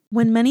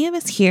When many of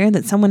us hear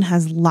that someone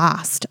has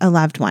lost a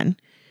loved one,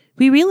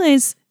 we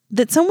realize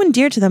that someone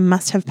dear to them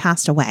must have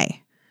passed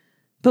away.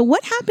 But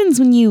what happens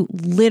when you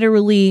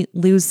literally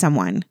lose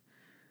someone?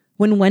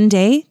 When one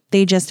day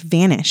they just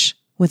vanish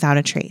without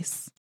a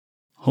trace?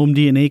 Home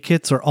DNA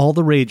kits are all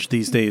the rage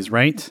these days,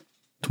 right?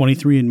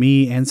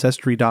 23andMe,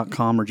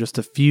 Ancestry.com are just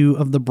a few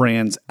of the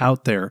brands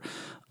out there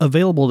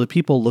available to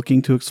people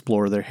looking to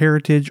explore their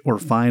heritage or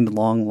find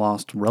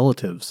long-lost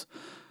relatives.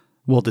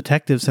 Well,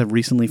 detectives have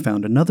recently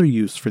found another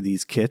use for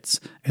these kits,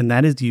 and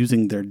that is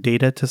using their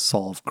data to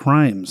solve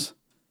crimes,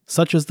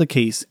 such as the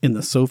case in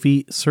the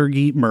Sophie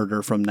Sergei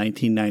murder from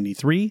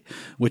 1993,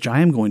 which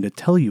I am going to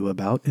tell you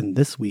about in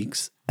this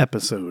week's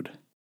episode.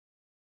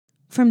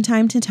 From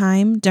time to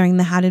time during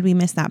the How Did We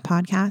Miss That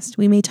podcast,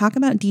 we may talk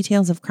about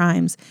details of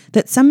crimes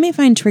that some may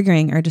find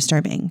triggering or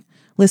disturbing.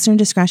 Listener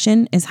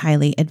discretion is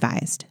highly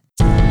advised.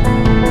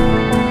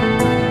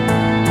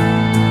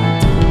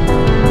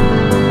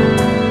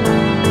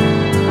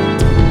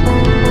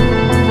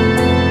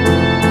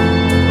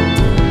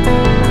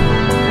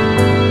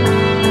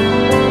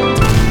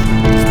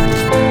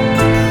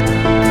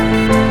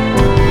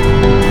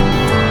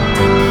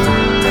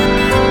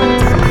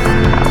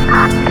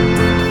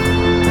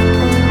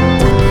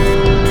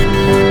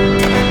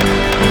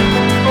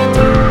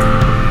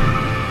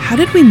 How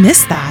did we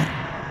miss that?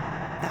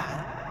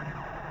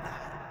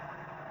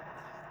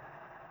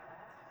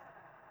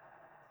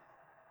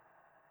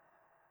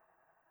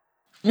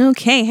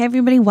 Okay, hey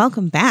everybody,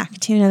 welcome back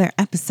to another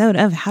episode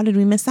of How Did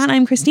We Miss That?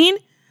 I'm Christine.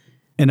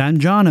 And I'm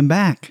John, I'm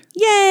back.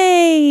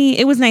 Yay!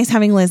 It was nice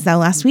having Liz though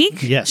last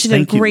week. Yes, she did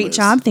thank a you, great Liz.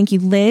 job. Thank you,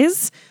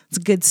 Liz. It's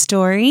a good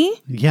story.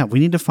 Yeah, we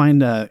need to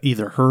find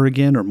either her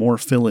again or more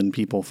fill-in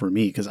people for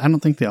me, because I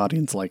don't think the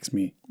audience likes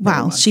me very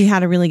Wow, much. she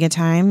had a really good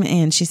time,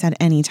 and she said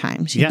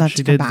anytime she'd love she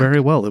to come did back. very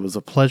well. It was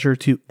a pleasure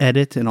to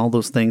edit and all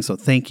those things, so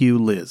thank you,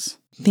 Liz.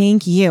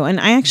 Thank you. And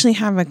I actually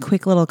have a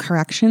quick little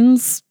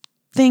corrections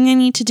thing I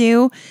need to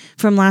do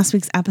from last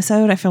week's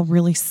episode. I feel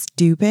really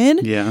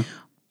stupid. Yeah.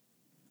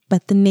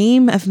 But the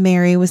name of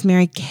Mary was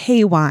Mary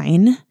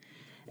K-Wine.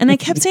 And I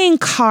kept saying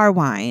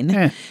Carwine.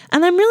 Eh.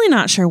 And I'm really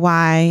not sure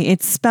why.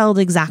 It's spelled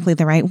exactly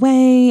the right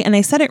way. And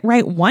I said it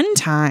right one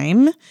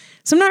time.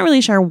 So I'm not really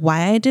sure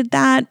why I did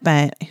that,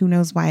 but who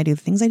knows why I do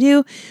the things I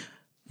do.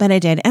 But I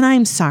did. And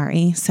I'm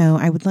sorry. So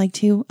I would like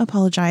to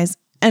apologize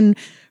and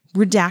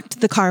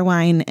redact the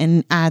Carwine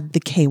and add the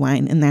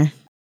K-Wine in there.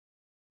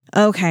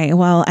 Okay,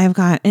 well, I've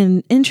got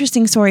an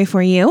interesting story for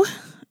you.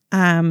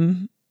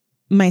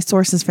 My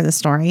sources for the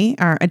story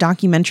are a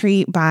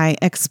documentary by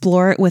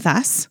Explore It With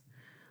Us,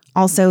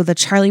 also the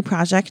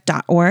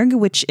charlieproject.org,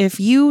 which if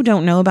you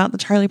don't know about the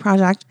Charlie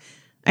Project,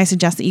 I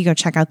suggest that you go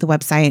check out the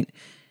website.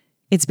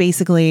 It's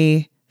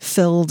basically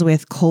filled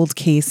with cold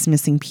case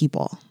missing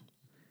people.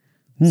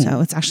 So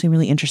it's actually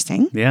really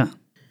interesting. Yeah.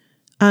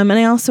 And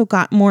I also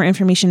got more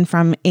information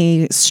from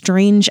a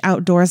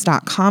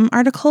strangeoutdoors.com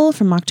article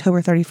from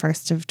October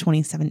 31st of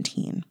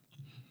 2017.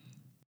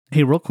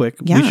 Hey, real quick,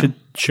 Yeah. we should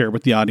share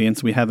with the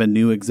audience, we have a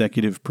new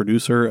executive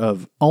producer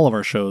of all of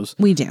our shows.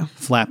 We do.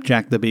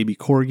 Flapjack the baby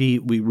corgi.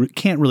 We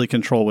can't really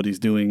control what he's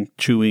doing,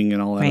 chewing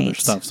and all that other Right.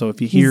 stuff. So if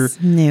you hear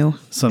He's new.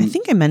 some I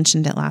think I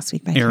mentioned it last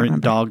week, but I can't errant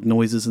remember. dog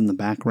noises in the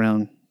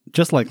background,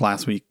 just like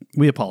last week,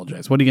 we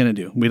apologize. What are you going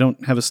to do? We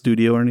don't have a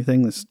studio or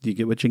anything. You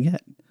get what you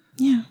get.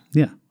 Yeah.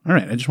 Yeah. All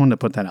right. I just wanted to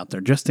put that out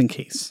there just in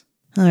case.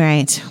 All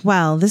right.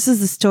 Well, this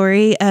is the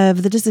story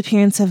of the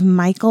disappearance of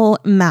Michael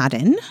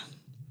Madden.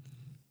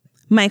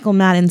 Michael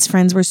Madden's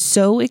friends were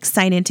so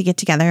excited to get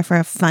together for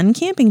a fun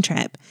camping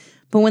trip,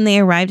 but when they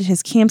arrived at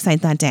his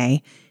campsite that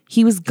day,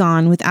 he was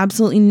gone with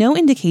absolutely no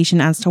indication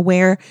as to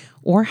where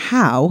or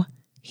how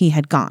he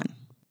had gone.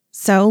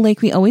 So,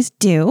 like we always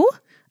do,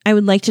 I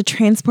would like to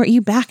transport you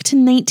back to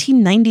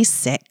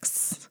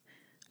 1996,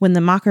 when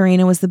the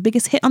Macarena was the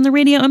biggest hit on the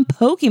radio and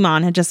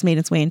Pokemon had just made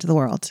its way into the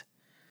world.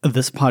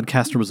 This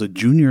podcaster was a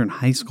junior in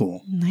high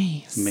school.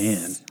 Nice.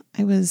 Man.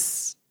 I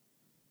was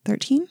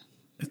 13?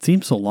 It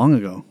seems so long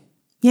ago.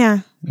 Yeah.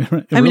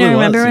 It I really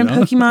remember was, when you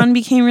know? Pokemon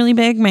became really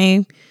big.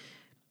 My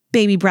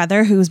baby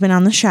brother, who's been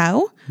on the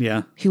show,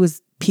 Yeah. he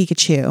was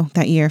Pikachu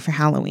that year for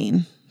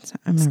Halloween. So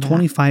I remember It's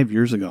 25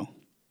 years ago.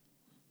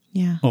 that.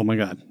 Yeah. Oh my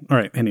God. All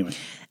right.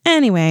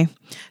 Anyway,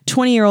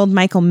 20-year-old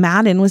Michael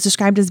Madden was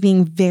described as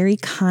being very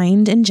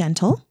kind and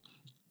gentle.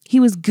 He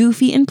was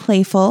goofy and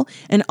playful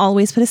and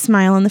always put a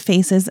smile on the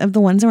faces of the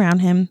ones around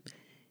him.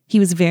 He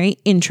was very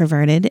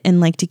introverted and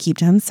liked to keep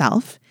to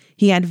himself.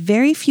 He had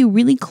very few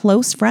really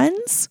close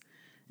friends,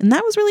 and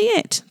that was really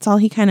it. That's all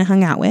he kind of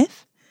hung out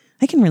with.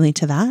 I can relate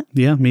to that.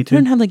 Yeah, me I too.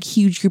 don't have like a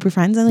huge group of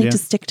friends. I like Yeah. to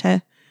stick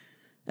to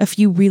a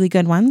few really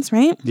good ones,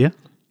 right? Yeah.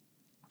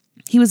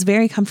 He was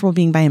very comfortable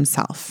being by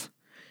himself.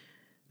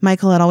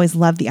 Michael had always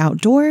loved the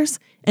outdoors,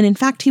 and in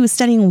fact, he was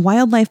studying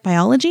wildlife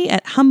biology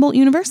at Humboldt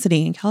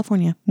University in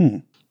California.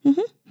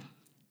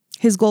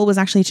 His goal was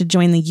actually to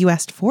join the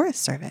U.S.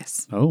 Forest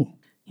Service. Oh,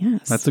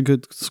 Yes. that's a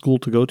good school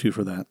to go to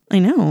for that. I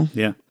know.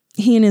 Yeah.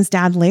 He and his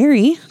dad,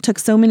 Larry, took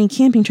so many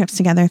camping trips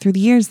together through the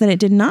years that it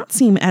did not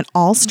seem at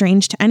all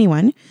strange to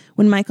anyone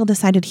when Michael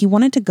decided he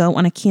wanted to go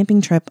on a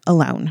camping trip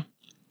alone.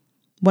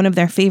 One of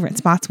their favorite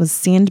spots was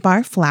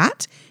Sandbar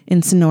Flat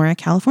in Sonora,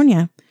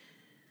 California.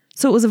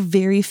 So it was a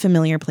very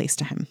familiar place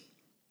to him.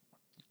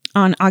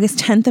 On August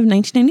 10th of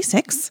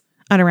 1996,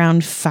 at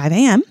around 5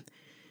 a.m.,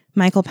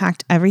 Michael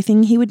packed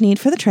everything he would need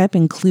for the trip,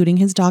 including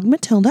his dog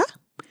Matilda,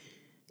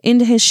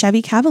 into his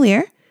Chevy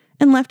Cavalier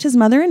and left his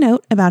mother a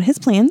note about his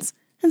plans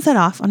and set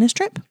off on his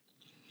trip.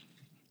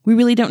 We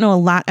really don't know a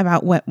lot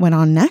about what went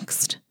on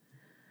next,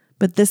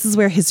 but this is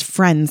where his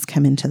friends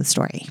come into the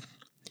story.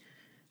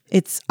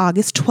 It's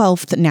August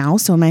 12th now,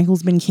 so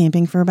Michael's been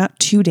camping for about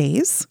 2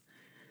 days.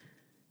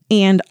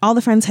 And all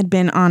the friends had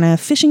been on a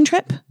fishing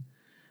trip.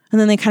 And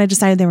then they kind of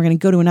decided they were going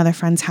to go to another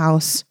friend's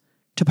house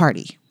to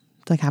party,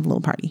 to like have a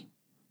little party.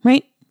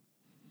 Right?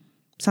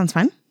 Sounds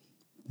fun.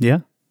 Yeah.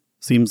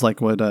 Seems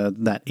like what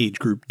that age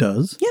group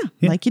does. Yeah,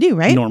 like you do,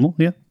 right? Normal,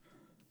 yeah.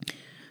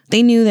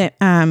 They knew that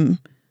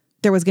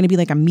there was going to be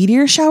like a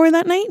meteor shower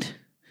that night.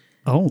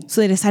 Oh.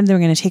 So they decided they were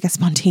going to take a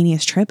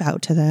spontaneous trip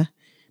out to the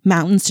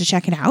mountains to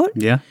check it out.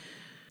 Yeah.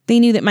 They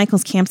knew that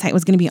Michael's campsite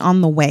was going to be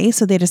on the way,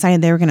 so they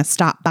decided they were going to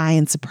stop by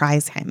and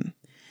surprise him.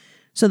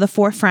 So the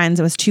 4 friends,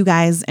 it was 2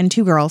 guys and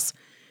 2 girls,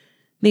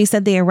 they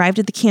said they arrived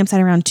at the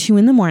campsite around 2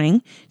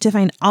 a.m. to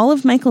find all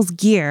of Michael's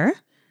gear,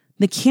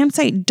 the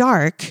campsite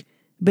dark,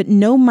 but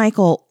no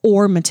Michael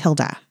or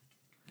Matilda.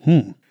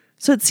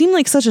 So it seemed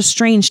like such a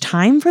strange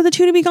time for the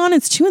 2 to be gone.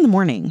 It's 2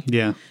 a.m.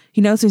 Yeah.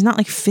 You know, so he's not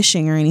like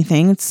fishing or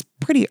anything. It's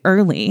pretty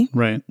early.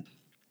 Right.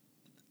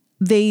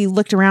 They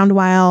looked around a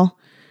while,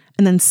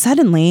 and then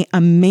suddenly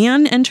a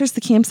man enters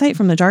the campsite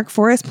from the dark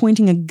forest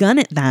pointing a gun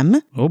at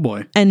them. Oh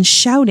boy. And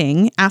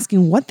shouting,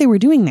 asking what they were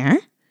doing there.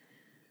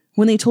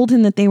 When they told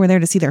him that they were there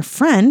to see their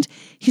friend,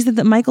 he said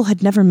that Michael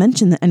had never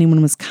mentioned that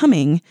anyone was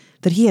coming,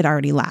 that he had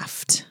already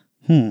left.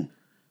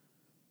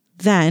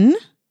 Then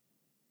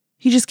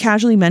he just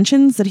casually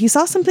mentions that he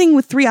saw something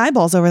with 3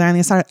 eyeballs over there on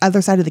the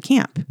other side of the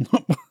camp.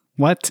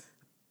 What?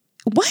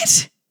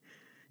 What?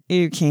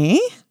 Okay.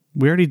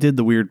 We already did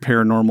the weird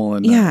paranormal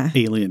and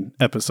alien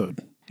episode.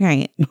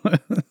 Right.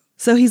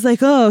 So he's like,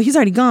 oh, he's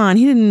already gone.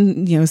 He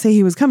didn't, say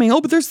he was coming.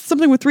 Oh, but there's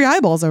something with 3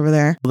 eyeballs over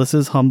there. Well, this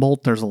is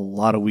Humboldt. There's a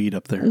lot of weed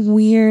up there.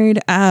 Weird.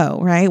 Oh,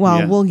 right.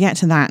 Well, we'll get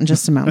to that in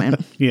just a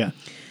moment. Yeah.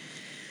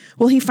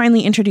 Well, he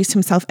finally introduced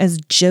himself as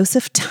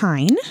Joseph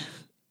Tyne,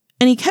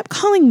 and he kept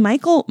calling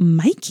Michael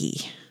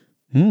Mikey.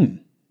 And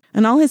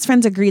all his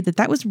friends agreed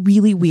that was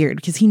really weird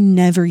because he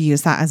never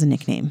used that as a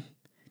nickname.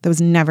 That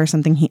was never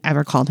something he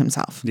ever called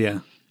himself.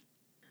 Yeah.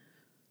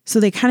 So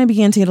they kind of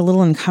began to get a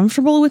little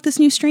uncomfortable with this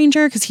new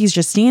stranger because he's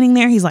just standing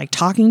there. He's like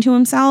talking to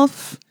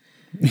himself.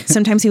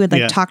 Sometimes he would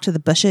talk to the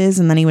bushes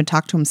and then he would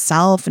talk to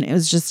himself. And it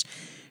was just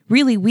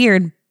really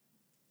weird.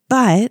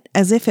 But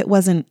as if it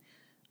wasn't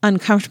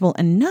uncomfortable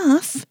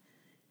enough,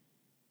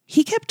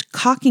 he kept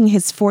cocking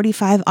his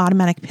 .45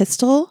 automatic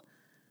pistol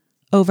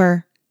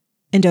over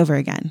and over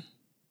again.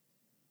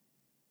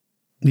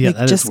 Yeah,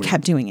 that just is weird.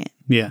 kept doing it.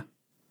 Yeah.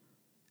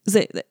 Is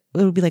it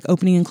would be like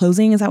opening and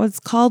closing? Is that what it's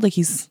called? Like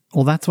he's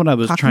Well, that's what I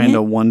was trying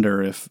to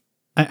wonder if,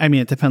 I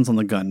mean, it depends on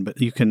the gun, but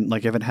you can,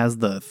 like, if it has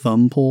the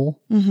thumb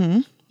pull,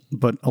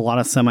 but a lot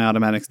of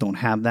semi-automatics don't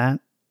have that.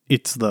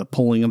 It's the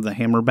pulling of the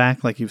hammer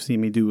back, like you've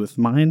seen me do with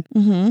mine,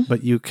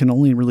 but you can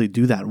only really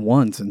do that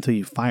once until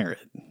you fire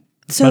it,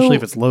 especially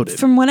if it's loaded.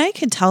 From what I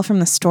could tell from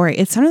the story,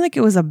 it sounded like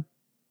it was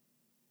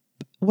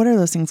what are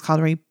those things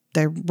called where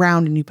they're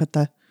round and you put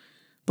the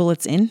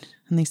bullets in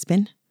and they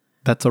spin?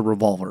 That's a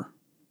revolver.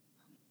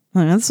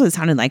 Well, that's what it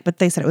sounded like, but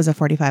they said it was a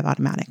 .45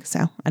 automatic,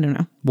 so I don't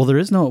know. Well, there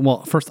is no,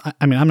 well, first,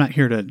 I mean, I'm not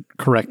here to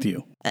correct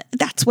you.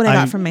 That's what I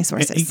got from my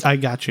sources. I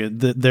got you.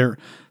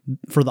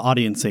 For the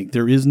audience sake,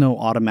 there is no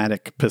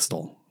automatic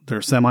pistol.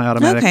 They're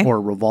semi-automatic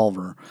or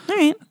revolver. All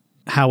right.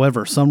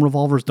 However, some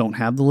revolvers don't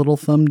have the little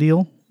thumb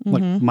deal.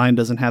 Like mine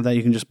doesn't have that.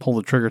 You can just pull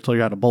the trigger till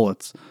you're out of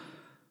bullets.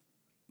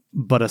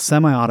 But a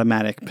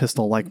semi-automatic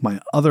pistol, like my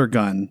other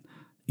gun,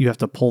 you have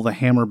to pull the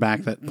hammer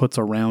back that puts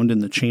a round in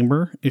the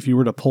chamber. If you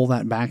were to pull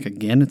that back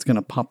again, it's going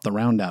to pop the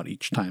round out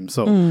each time.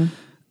 So,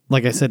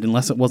 like I said,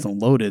 unless it wasn't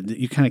loaded,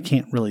 you kind of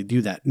can't really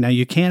do that. Now,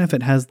 you can if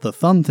it has the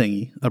thumb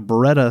thingy. A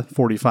Beretta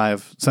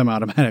 45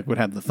 semi-automatic would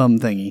have the thumb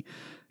thingy,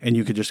 and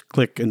you could just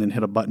click and then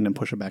hit a button and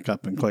push it back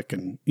up and click,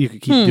 and you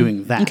could keep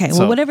doing that. Okay,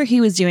 well, whatever he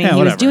was doing,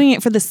 he was doing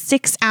it for the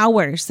 6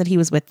 hours that he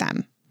was with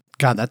them.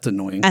 God, that's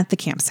annoying. At the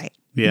campsite.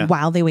 Yeah.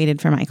 While they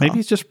waited for Michael. Maybe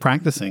he's just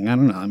practicing. I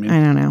don't know. I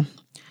don't know.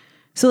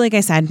 So like I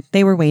said,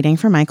 they were waiting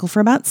for Michael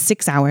for about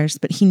 6 hours,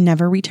 but he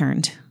never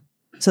returned.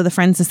 So the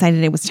friends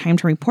decided it was time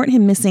to report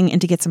him missing and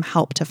to get some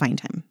help to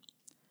find him.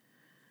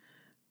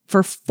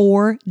 For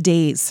 4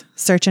 days,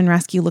 search and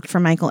rescue looked for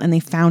Michael and they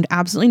found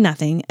absolutely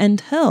nothing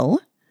until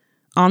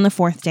on the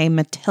 4th day,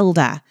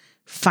 Matilda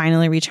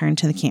finally returned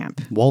to the camp.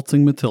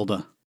 Waltzing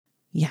Matilda.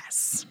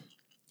 Yes.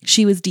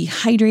 She was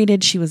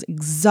dehydrated. She was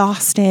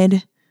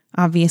exhausted,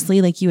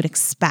 obviously, like you would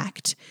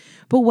expect.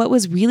 But what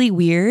was really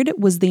weird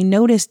was they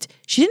noticed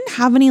she didn't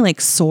have any like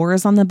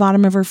sores on the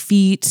bottom of her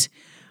feet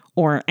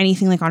or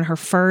anything like on her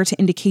fur to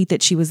indicate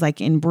that she was like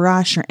in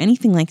brush or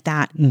anything like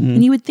that.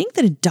 And you would think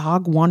that a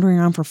dog wandering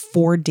around for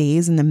 4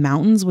 days in the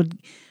mountains would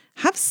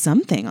have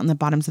something on the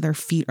bottoms of their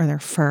feet or their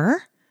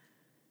fur.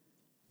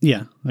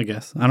 Yeah, I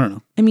guess. I don't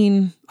know. I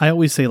mean, I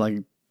always say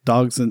like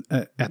dogs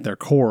at their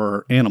core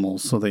are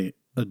animals, so they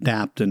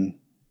adapt and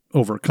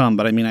overcome.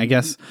 But I mean, I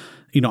guess,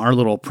 our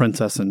little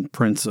princess and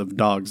prince of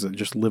dogs that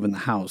just live in the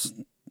house,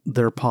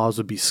 their paws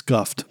would be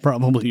scuffed.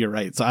 Probably, you're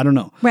right. So I don't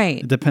know. right.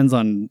 It depends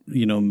on,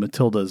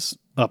 Matilda's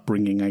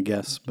upbringing, I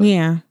guess. But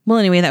Yeah. Well,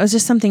 anyway, that was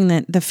just something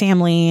that the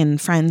family and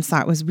friends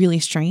thought was really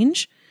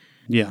strange.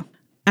 yeah.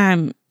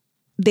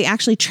 They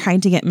actually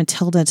tried to get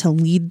Matilda to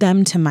lead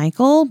them to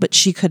Michael, but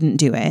she couldn't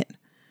do it.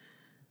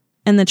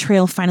 And the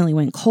trail finally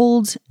went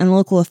cold, and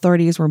local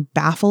authorities were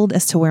baffled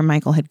as to where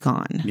Michael had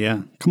gone.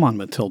 Yeah. Come on,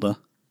 Matilda.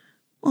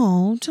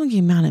 Oh, don't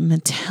get mad at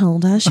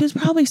Matilda. She was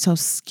probably so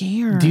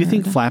scared. Do you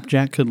think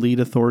Flapjack could lead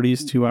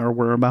authorities to our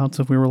whereabouts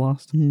if we were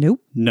lost? Nope.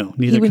 No,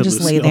 neither He would could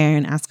just Lucille. lay there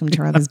and ask him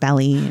to rub his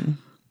belly and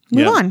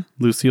move on.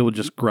 Lucille would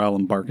just growl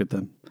and bark at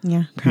them.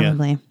 Yeah,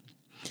 probably.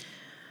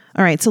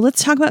 All right, so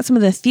let's talk about some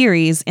of the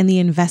theories and the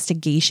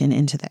investigation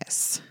into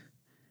this.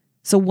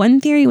 So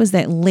one theory was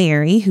that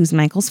Larry, who's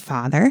Michael's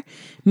father,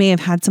 may have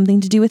had something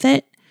to do with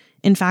it.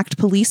 In fact,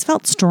 police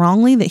felt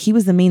strongly that he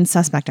was the main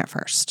suspect at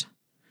first.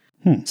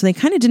 So they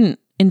kind of didn't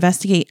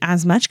investigate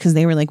as much because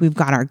they were like, we've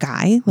got our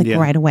guy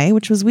right away,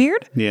 which was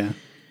weird. Yeah.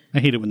 I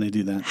hate it when they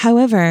do that.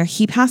 However,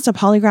 he passed a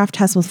polygraph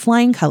test with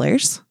flying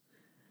colors.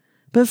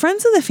 But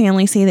friends of the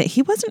family say that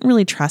he wasn't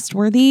really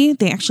trustworthy.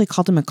 They actually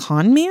called him a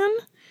con man.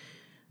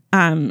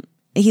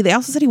 They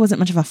also said he wasn't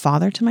much of a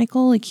father to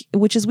Michael,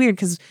 which is weird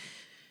because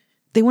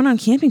they went on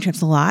camping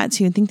trips a lot,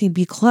 so you'd think they'd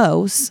be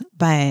close,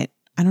 but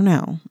I don't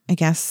know. I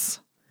guess.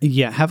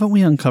 Yeah. Haven't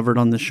we uncovered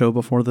on this show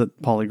before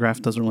that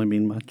polygraph doesn't really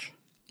mean much?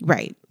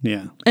 Right.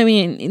 Yeah. I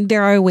mean,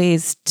 there are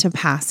ways to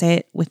pass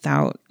it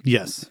without,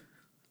 Yes.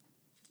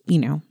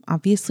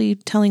 Obviously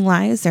telling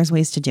lies. There's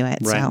ways to do it.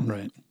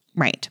 Right.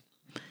 Right.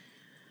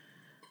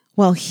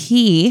 Well,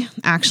 he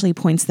actually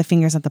points the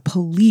fingers at the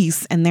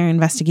police and their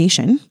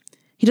investigation.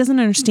 He doesn't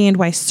understand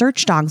why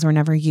search dogs were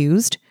never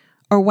used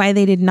or why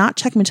they did not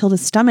check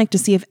Matilda's stomach to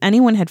see if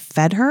anyone had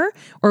fed her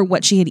or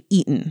what she had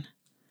eaten.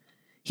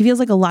 He feels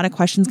like a lot of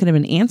questions could have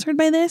been answered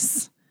by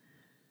this.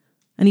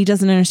 And he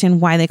doesn't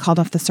understand why they called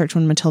off the search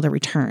when Matilda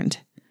returned.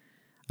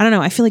 I don't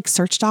know. I feel like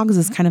search dogs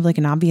is kind of like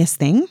an obvious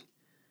thing,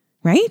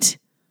 right?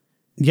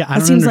 Yeah, I That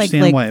don't seems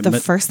understand like why. the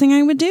first thing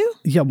I would do.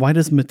 Yeah, why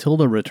does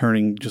Matilda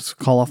returning just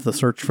call off the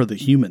search for the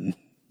human?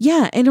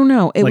 Yeah, I don't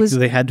know. It was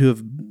they had to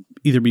have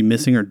either be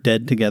missing or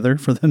dead together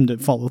for them to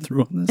follow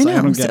through on this. I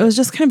know. don't So get it was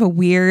just kind of a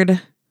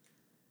weird.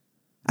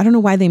 I don't know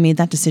why they made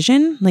that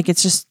decision.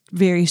 It's just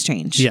very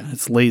strange. Yeah,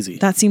 it's lazy.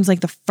 That seems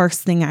like the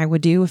first thing I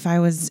would do if I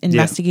was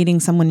investigating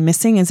someone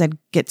missing is I'd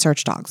get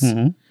search dogs.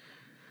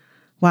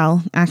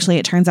 Well, actually,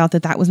 it turns out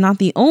that was not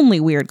the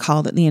only weird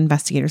call that the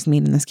investigators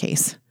made in this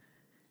case.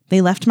 They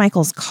left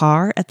Michael's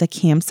car at the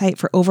campsite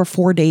for over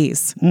 4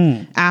 days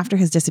after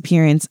his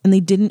disappearance, and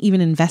they didn't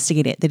even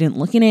investigate it. They didn't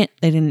look in it.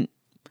 They didn't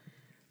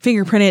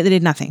fingerprint it. They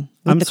did nothing.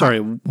 I'm sorry.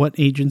 What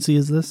agency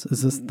is this?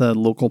 Is this the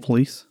local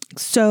police?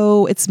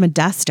 So it's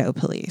Modesto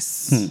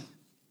Police.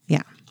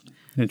 Yeah.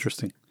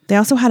 Interesting. They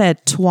also had a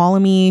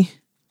Tuolumne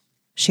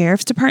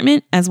Sheriff's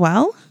Department as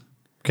well.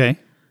 Okay.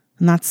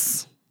 And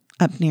that's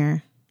up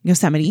near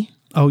Yosemite,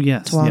 Oh,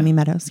 yes. Tuolumne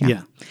Meadows.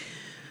 Yeah.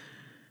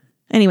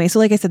 Anyway, so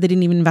like I said, they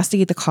didn't even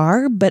investigate the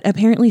car, but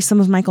apparently some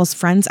of Michael's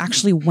friends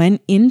actually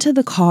went into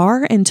the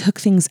car and took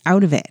things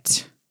out of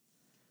it.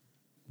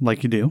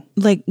 Like you do.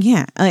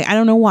 I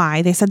don't know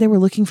why. They said they were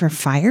looking for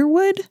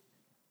firewood,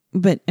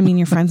 but I mean,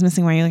 your friend's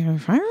missing. Why are you looking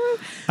for firewood?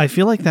 I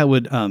feel like that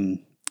would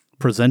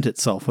present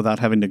itself without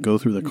having to go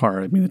through the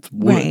car. I mean, it's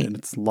wood and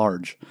it's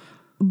large.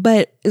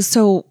 But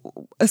so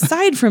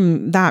aside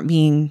from that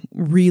being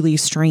really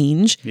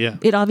strange,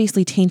 it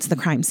obviously taints the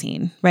crime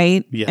scene,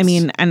 right? Yes. I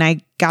mean, and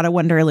I gotta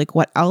wonder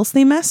what else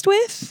they messed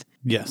with.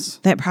 Yes.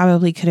 That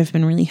probably could have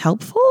been really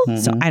helpful.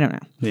 So I don't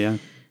know. Yeah.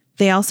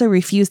 They also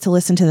refused to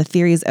listen to the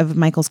theories of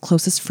Michael's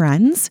closest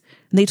friends.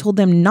 They told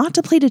them not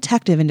to play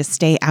detective and to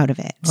stay out of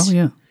it. Oh,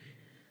 yeah.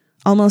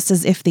 Almost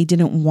as if they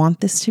didn't want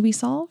this to be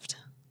solved.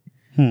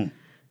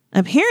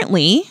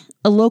 Apparently,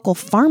 a local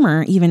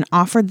farmer even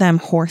offered them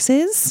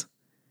horses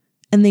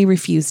and they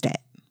refused it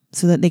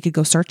so that they could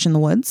go search in the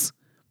woods.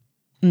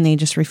 And they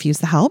just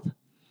refused the help.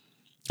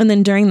 And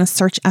then during the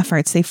search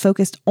efforts, they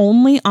focused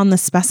only on the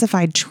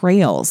specified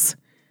trails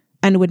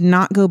and would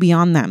not go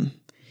beyond them.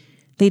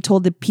 They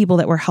told the people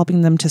that were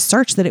helping them to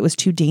search that it was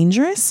too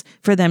dangerous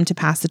for them to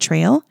pass the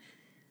trail.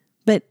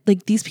 But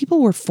these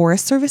people were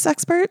Forest Service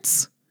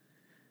experts.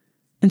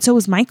 And so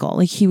was Michael.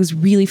 He was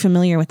really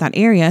familiar with that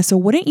area. So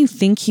wouldn't you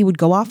think he would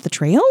go off the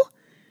trail?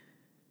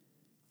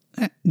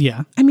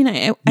 Yeah. I mean,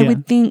 I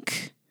would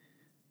think,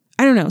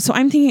 I don't know. So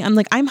I'm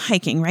thinking, I'm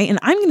hiking, right? And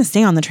I'm going to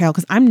stay on the trail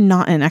because I'm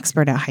not an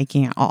expert at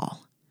hiking at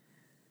all.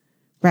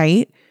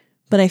 Right?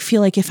 But I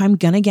feel like if I'm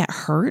going to get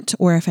hurt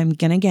or if I'm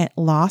going to get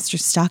lost or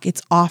stuck,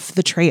 it's off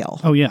the trail.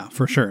 Oh, yeah,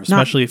 for sure.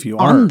 Especially if you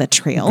are on the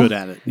trail. Good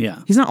at it.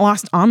 Yeah. He's not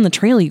lost on the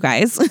trail, you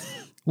guys.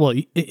 Well,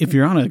 if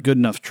you're on a good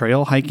enough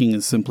trail, hiking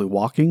is simply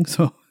walking.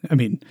 So, I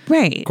mean,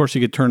 right. Of course,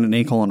 you could turn an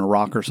ankle on a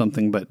rock or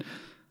something, but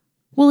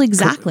well,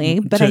 exactly.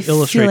 But to I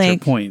illustrate feel like, your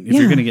point, if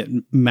you're going to get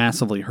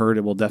massively hurt,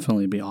 it will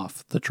definitely be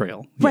off the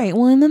trail. Yeah. Right.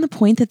 Well, and then the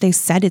point that they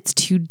said it's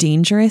too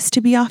dangerous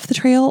to be off the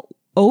trail.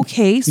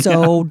 Okay,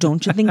 so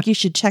don't you think you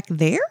should check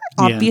there?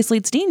 Obviously,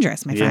 it's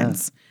dangerous, my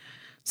friends.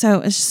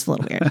 So it's just a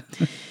little weird.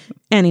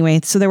 Anyway,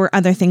 so there were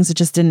other things that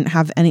just didn't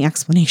have any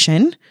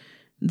explanation.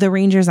 The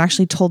Rangers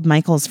actually told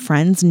Michael's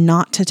friends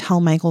not to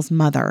tell Michael's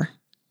mother.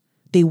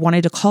 They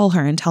wanted to call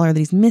her and tell her that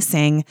he's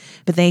missing,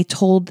 but they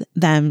told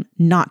them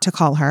not to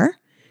call her.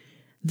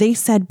 They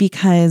said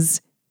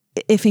because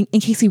if in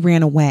case he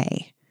ran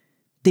away,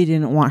 they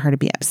didn't want her to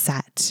be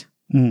upset.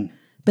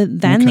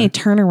 But then they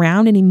turn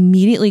around and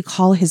immediately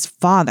call his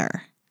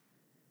father.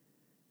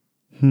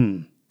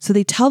 So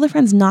they tell the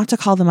friends not to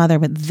call the mother,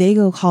 but they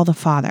go call the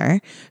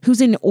father, who's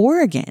in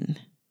Oregon.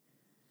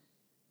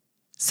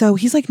 So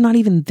he's like not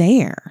even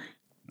there.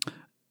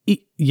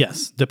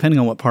 Yes, depending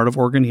on what part of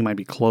Oregon, he might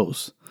be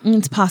close.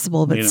 It's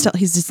possible, but still,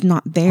 he's just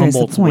not there.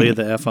 Humboldt's is the point. way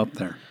the F up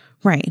there.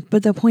 Right.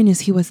 But the point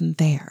is he wasn't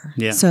there.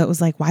 Yeah. So it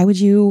was like, why would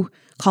you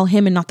call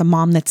him and not the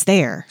mom that's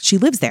there? She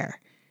lives there.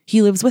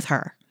 He lives with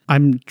her.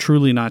 I'm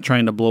truly not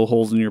trying to blow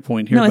holes in your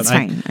point here. No, it's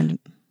fine.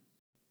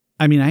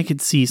 I mean, I could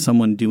see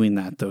someone doing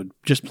that, though,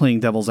 just playing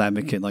devil's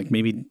advocate. Like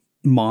maybe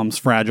mom's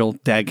fragile,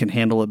 dad can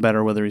handle it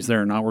better whether he's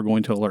there or not. We're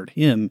going to alert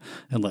him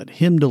and let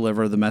him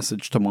deliver the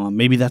message to mom.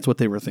 Maybe that's what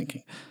they were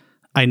thinking.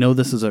 I know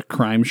this is a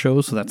crime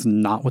show, so that's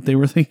not what they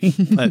were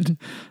thinking. But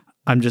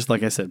I'm just,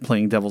 like I said,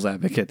 playing devil's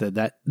advocate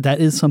that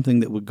is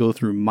something that would go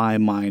through my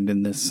mind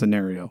in this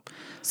scenario.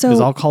 So,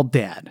 because I'll call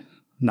dad,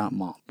 not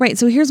mom. Right.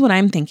 So here's what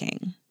I'm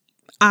thinking.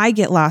 I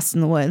get lost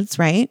in the woods,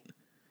 right?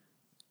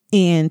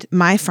 And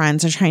my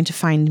friends are trying to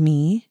find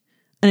me.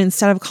 And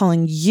instead of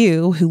calling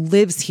you, who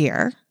lives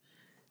here,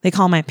 they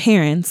call my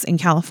parents in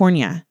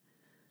California.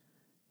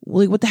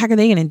 Well, what the heck are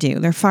they going to do?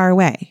 They're far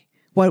away.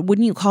 What,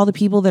 wouldn't you call the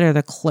people that are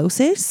the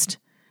closest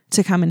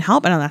to come and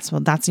help? I know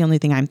that's the only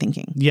thing I'm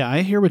thinking. Yeah,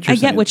 I hear what you're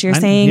saying. I get what you're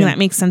saying. Yeah. That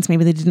makes sense.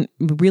 Maybe they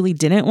really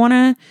didn't want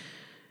to.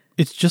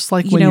 It's just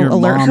like when your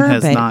mom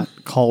has not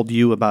called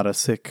you about a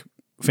sick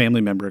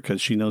family member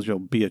because she knows you'll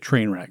be a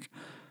train wreck.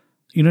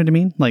 You know what I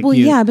mean? Like, well,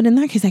 yeah, but in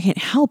that case, I can't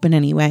help in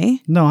any way.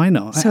 No, I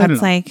know. So I don't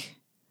it's know. like,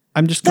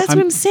 that's what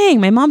I'm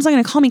saying. My mom's not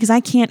going to call me because I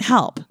can't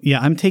help.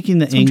 Yeah, I'm taking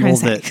the angle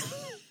that.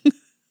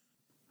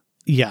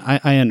 Yeah,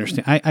 I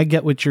understand. I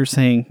get what you're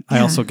saying. Yeah.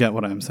 I also get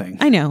what I'm saying.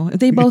 I know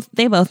they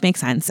both make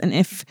sense. And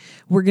if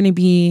we're going to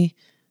be,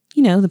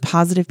 the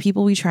positive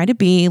people we try to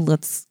be,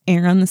 let's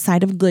err on the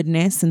side of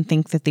goodness and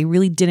think that they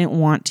really didn't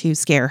want to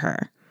scare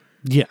her.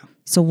 Yeah.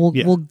 So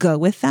we'll go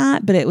with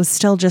that. But it was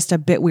still just a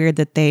bit weird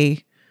that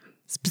they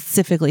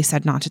specifically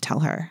said not to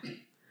tell her.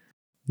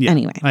 Yeah,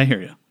 anyway, I hear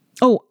you.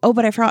 Oh,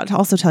 but I forgot to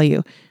also tell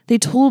you, they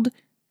told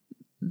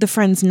the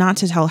friends not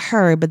to tell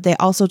her, but they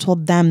also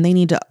told them they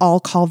need to all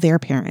call their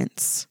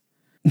parents.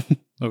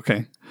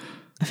 Okay.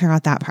 I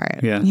forgot that part.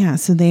 Yeah. Yeah.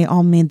 So they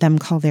all made them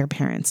call their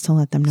parents to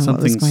let them know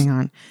what was going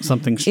on.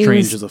 Something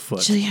strange is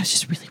afoot. Yeah, it's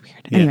just really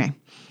weird. Yeah. Anyway.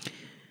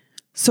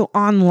 So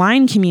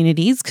online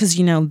communities, because,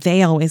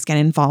 they always get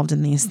involved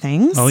in these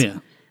things. Oh, yeah.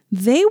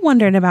 They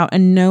wondered about a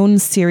known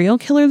serial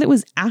killer that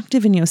was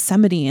active in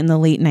Yosemite in the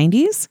late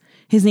 90s.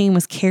 His name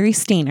was Cary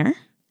Stayner.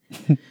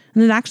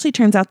 And it actually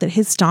turns out that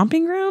his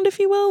stomping ground, if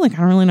you will, like I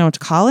don't really know what to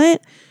call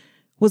it,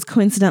 was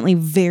coincidentally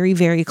very,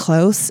 very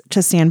close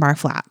to Sandbar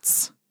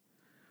Flats.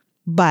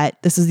 But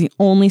this is the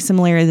only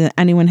similarity that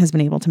anyone has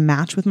been able to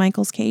match with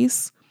Michael's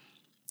case.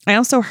 I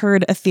also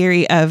heard a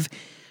theory of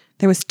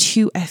there was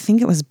two, I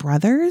think it was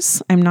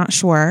brothers, I'm not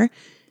sure.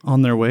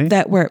 On their way?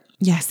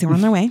 Yes, they were on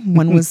their way.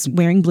 One was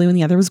wearing blue and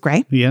the other was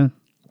gray. Yeah.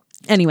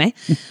 Anyway,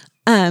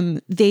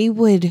 they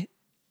would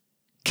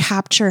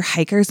capture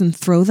hikers and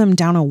throw them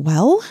down a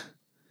well.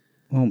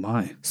 Oh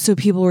my. So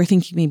people were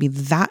thinking maybe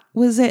that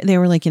was it. They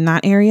were like in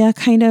that area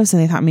kind of. So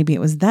they thought maybe it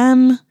was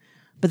them,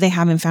 but they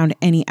haven't found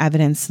any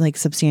evidence to like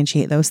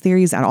substantiate those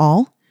theories at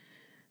all.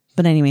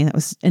 But anyway, that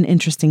was an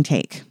interesting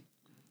take.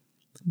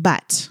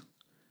 But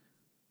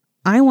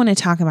I want to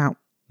talk about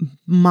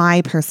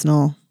my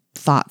personal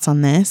thoughts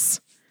on this.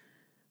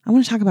 I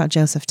want to talk about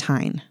Joseph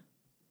Tyne.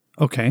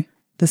 Okay.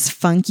 This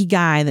funky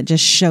guy that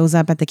just shows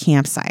up at the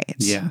campsite.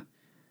 Yeah.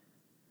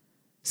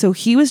 So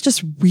he was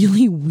just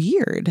really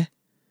weird.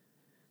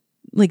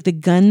 Like the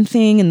gun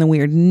thing and the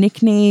weird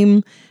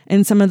nickname.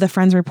 And some of the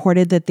friends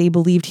reported that they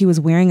believed he was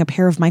wearing a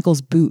pair of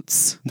Michael's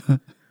boots.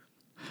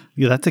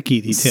 Yeah, that's a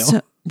key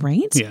detail.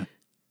 Right? Yeah.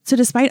 So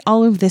despite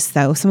all of this,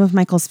 though, some of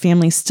Michael's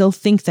family still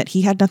think that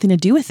he had nothing to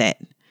do with it.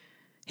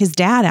 His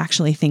dad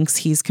actually thinks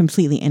he's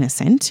completely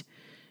innocent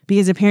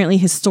because apparently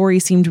his story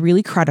seemed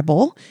really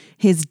credible.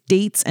 His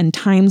dates and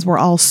times were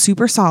all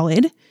super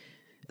solid.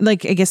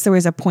 Like, I guess there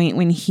was a point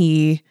when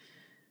he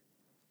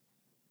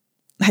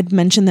had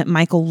mentioned that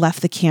Michael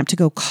left the camp to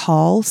go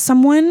call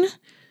someone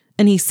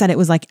And he said it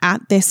was like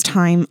at this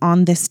time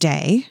on this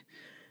day.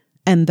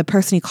 And the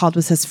person he called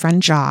was his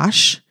friend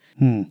Josh.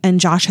 And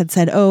Josh had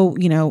said, oh,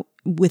 you know,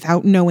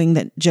 without knowing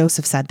that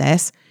Joseph said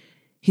this,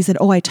 he said,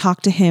 oh, I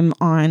talked to him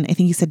on, I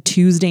think he said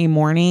Tuesday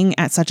morning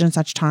at such and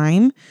such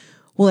time.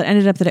 Well, it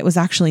ended up that it was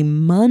actually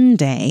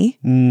Monday.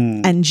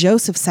 And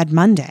Joseph said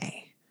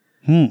Monday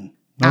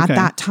at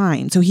that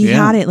time. So he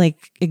had it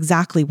like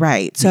exactly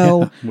right.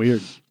 So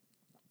weird.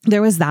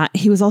 There was that.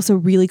 He was also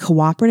really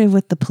cooperative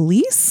with the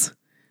police.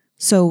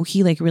 So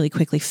he like really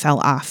quickly fell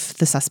off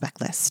the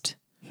suspect list,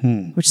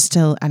 which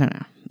still, I don't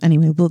know.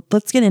 Anyway,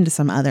 let's get into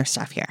some other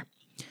stuff here.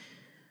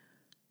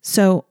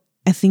 So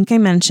I think I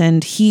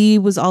mentioned he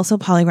was also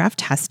polygraph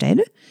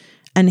tested,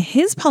 and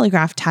his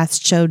polygraph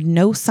test showed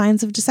no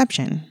signs of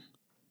deception.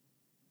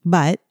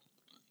 But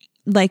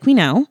like we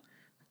know,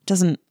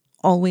 doesn't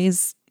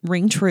always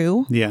ring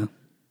true. Yeah.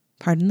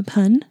 Pardon the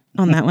pun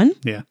on that one.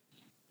 Yeah.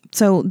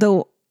 So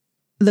though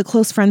the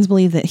close friends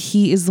believe that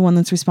he is the one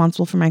that's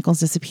responsible for Michael's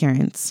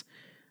disappearance,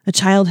 a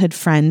childhood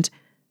friend,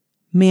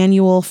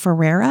 Manuel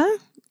Ferreira,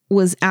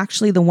 was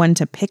actually the one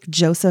to pick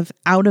Joseph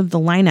out of the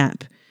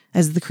lineup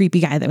as the creepy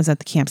guy that was at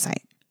the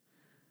campsite.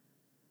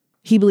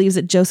 He believes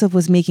that Joseph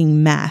was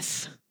making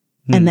meth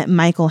and that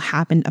Michael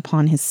happened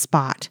upon his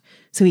spot.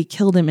 So he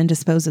killed him and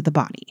disposed of the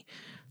body.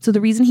 So the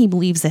reason he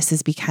believes this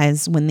is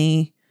because when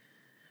they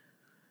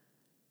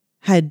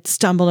had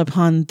stumbled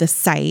upon the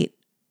site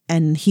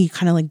and he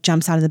kind of like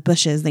jumps out of the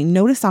bushes, they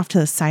noticed off to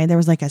the side there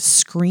was like a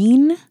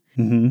screen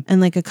and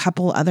like a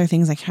couple other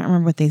things. I can't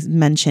remember what they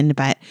mentioned,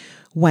 but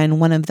when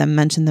one of them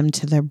mentioned them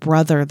to their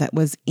brother that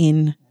was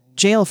in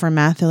jail for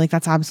meth, they're like,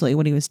 that's absolutely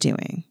what he was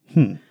doing.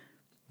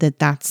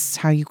 That's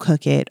how you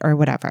cook it or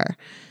whatever.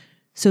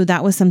 So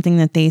that was something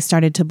that they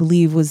started to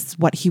believe was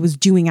what he was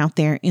doing out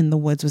there in the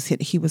woods, was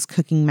he was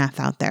cooking meth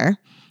out there.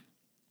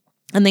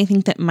 And they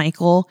think that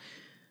Michael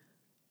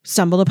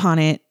stumbled upon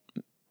it,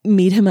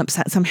 made him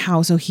upset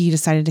somehow, so he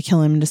decided to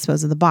kill him and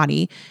dispose of the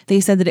body. They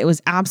said that it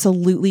was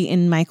absolutely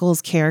in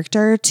Michael's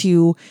character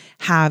to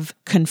have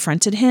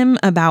confronted him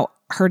about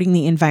hurting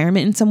the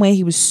environment in some way.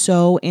 He was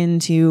so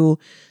into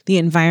the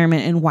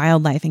environment and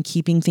wildlife and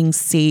keeping things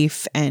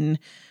safe and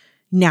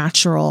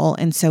natural.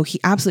 And so he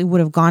absolutely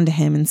would have gone to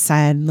him and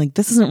said, like,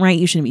 this isn't right.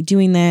 You shouldn't be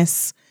doing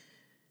this,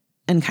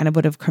 and kind of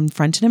would have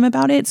confronted him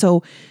about it.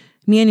 So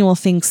Manuel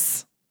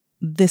thinks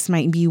this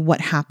might be what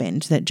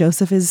happened, that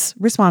Joseph is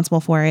responsible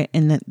for it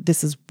and that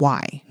this is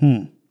why.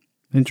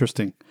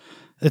 Interesting.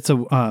 It's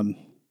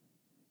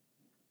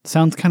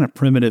sounds kind of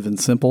primitive and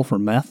simple for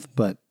meth,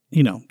 but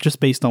you know, just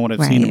based on what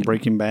I've seen in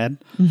Breaking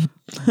Bad,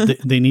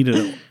 they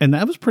needed and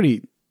that was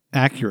pretty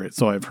accurate.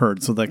 So I've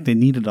heard. So like they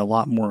needed a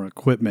lot more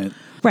equipment.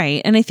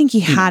 Right. And I think he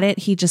had it.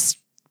 He just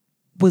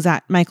was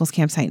at Michael's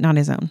campsite, not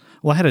his own.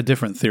 Well, I had a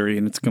different theory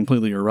and it's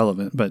completely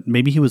irrelevant, but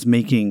maybe he was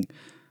making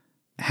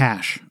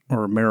hash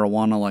or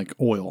marijuana like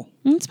oil.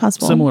 It's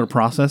possible. Similar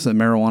process, and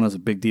marijuana is a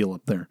big deal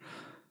up there.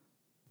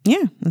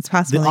 Yeah, it's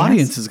possible. The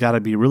audience has got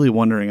to be really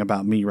wondering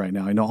about me right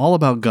now. I know all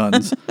about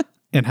guns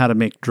and how to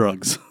make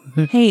drugs.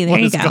 Hey, there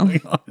you go.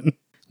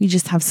 You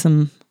just have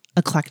some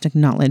eclectic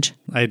knowledge.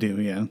 I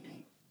do, yeah.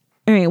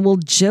 All right, well,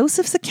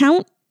 Joseph's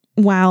account,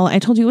 while I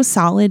told you it was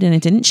solid and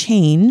it didn't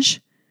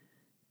change,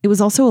 it was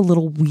also a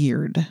little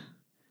weird.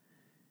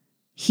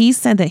 He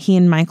said that he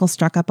and Michael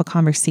struck up a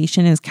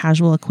conversation as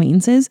casual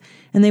acquaintances,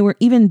 and they were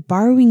even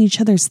borrowing each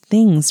other's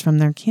things from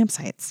their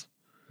campsites.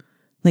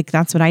 Like,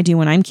 that's what I do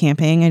when I'm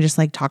camping. I just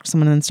like talk to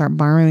someone and start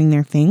borrowing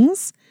their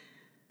things.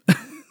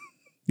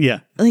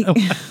 Yeah. Like,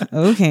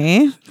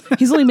 okay.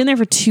 He's only been there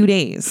for 2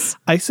 days.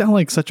 I sound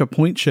like such a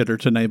point shitter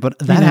tonight, but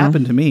that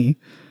happened to me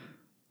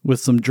with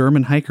some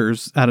German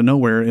hikers out of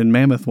nowhere in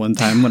Mammoth one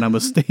time when I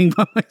was staying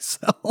by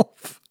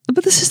myself.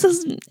 But this just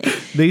doesn't...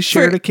 They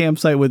shared a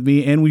campsite with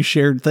me, and we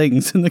shared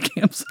things in the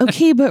campsite.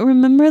 Okay, but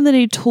remember that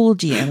I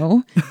told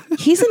you,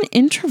 he's an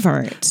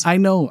introvert. I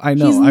know.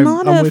 He's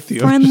not I'm a with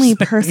you. friendly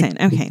person.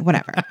 Okay,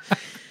 whatever.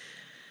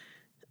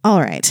 All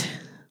right.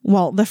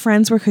 Well, the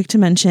friends were quick to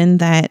mention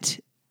that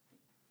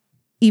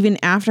even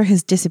after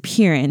his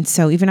disappearance,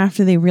 so even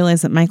after they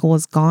realized that Michael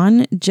was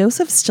gone,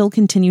 Joseph still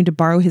continued to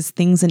borrow his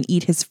things and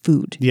eat his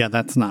food. Yeah,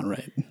 that's not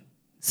right.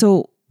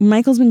 So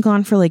Michael's been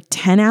gone for like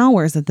 10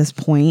 hours at this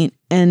point,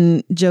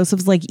 and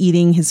Joseph's like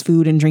eating his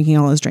food and drinking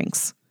all his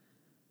drinks.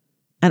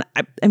 And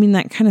I mean,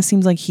 that kind of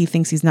seems like he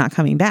thinks he's not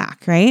coming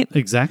back, right?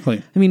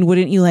 Exactly. I mean,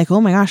 wouldn't you like,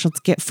 oh my gosh, let's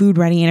get food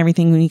ready and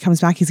everything. When he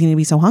comes back, he's going to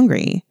be so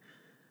hungry.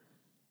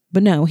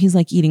 But no, he's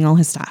like eating all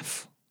his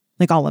stuff,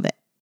 like all of it.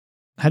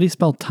 How do you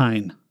spell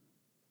Tine?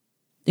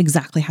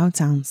 Exactly how it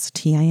sounds.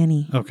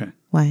 Tine. Okay.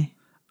 Why?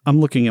 I'm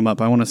looking him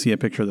up. I want to see a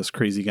picture of this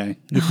crazy guy,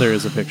 if there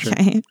is a picture.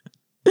 Okay.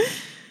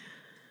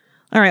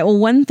 All right. Well,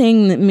 one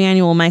thing that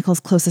Manuel,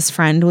 Michael's closest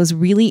friend, was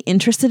really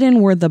interested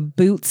in were the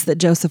boots that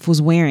Joseph was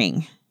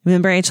wearing.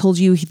 Remember I told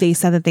you they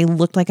said that they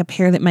looked like a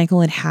pair that Michael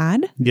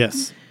had?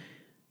 Yes.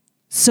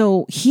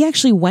 So he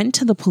actually went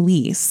to the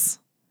police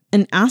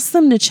and asked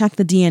them to check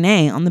the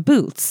DNA on the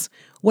boots.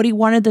 What he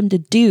wanted them to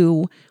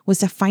do was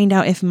to find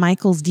out if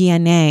Michael's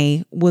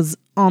DNA was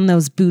on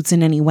those boots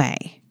in any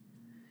way.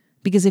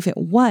 Because if it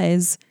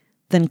was,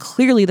 then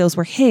clearly those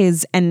were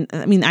his. And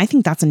I mean, I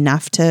think that's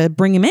enough to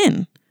bring him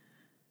in.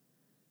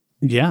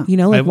 Yeah. You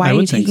know, like why I are you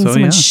would think taking so,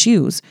 someone's yeah.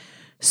 shoes?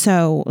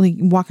 So like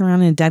walking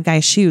around in a dead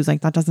guy's shoes,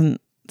 like that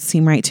doesn't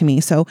seem right to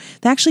me. So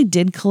they actually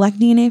did collect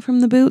DNA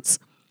from the boots.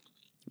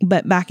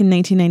 But back in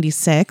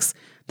 1996,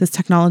 this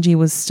technology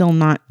was still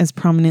not as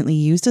prominently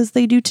used as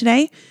they do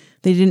today.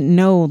 They didn't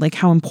know like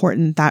how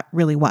important that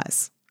really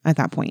was at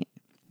that point.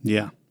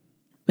 Yeah.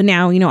 But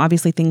now, you know,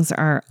 obviously things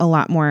are a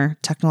lot more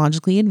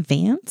technologically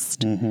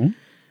advanced. Mm-hmm.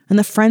 And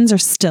the friends are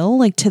still,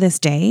 like to this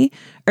day,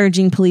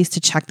 urging police to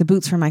check the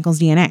boots for Michael's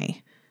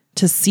DNA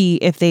to see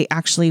if they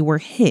actually were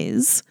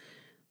his.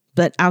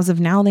 But as of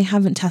now, they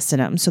haven't tested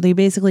them. So they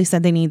basically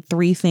said they need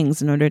 3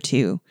 things in order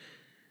to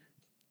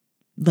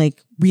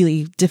like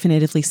really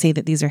definitively say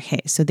that these are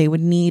his. So they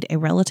would need a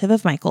relative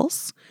of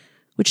Michael's,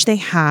 which they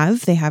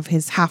have. They have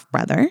his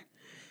half-brother.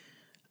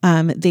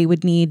 They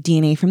would need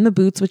DNA from the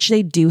boots, which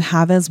they do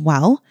have as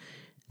well.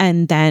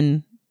 And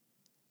then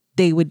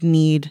they would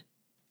need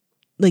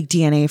like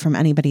DNA from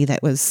anybody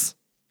that was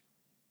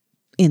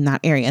in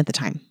that area at the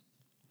time.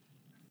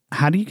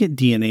 How do you get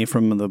DNA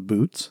from the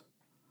boots?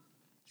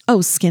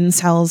 Oh, skin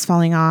cells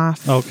falling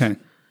off. Okay.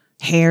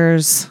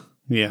 Hairs.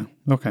 Yeah.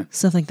 Okay.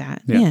 Stuff like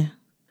that. Yeah. Yeah.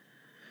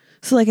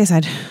 So like I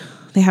said,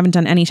 they haven't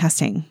done any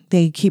testing.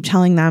 They keep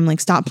telling them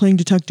like, stop playing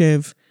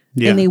detective.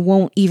 Yeah. And they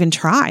won't even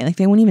try. Like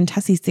they won't even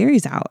test these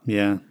theories out.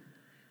 Yeah.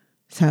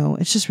 So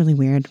it's just really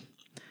weird.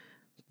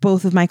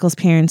 Both of Michael's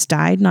parents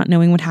died not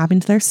knowing what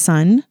happened to their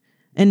son.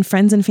 And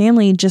friends and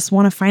family just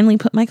want to finally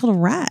put Michael to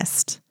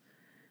rest.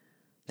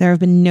 There have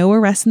been no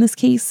arrests in this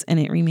case, and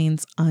it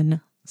remains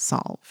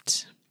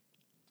unsolved.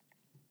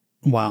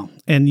 Wow.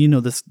 And you know,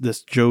 this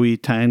Joey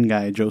Tyne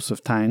guy,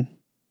 Joseph Tyne,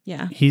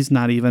 Yeah. he's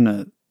not even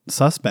a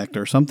suspect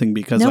or something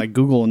because Nope. I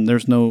Google and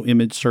there's no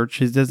image search.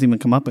 He doesn't even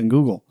come up in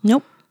Google.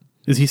 Nope.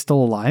 Is he still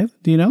alive?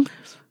 Do you know?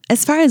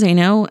 As far as I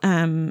know,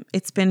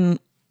 it's been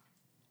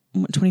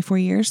 24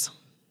 years,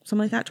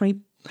 something like that.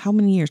 How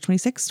many years?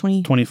 26,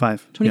 20,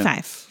 25.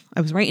 25.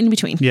 I was right in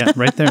between. Yeah,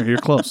 right there. You're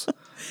close.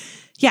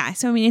 Yeah.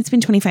 So, I mean, it's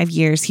been 25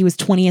 years. He was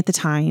 20 at the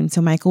time.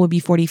 So Michael would be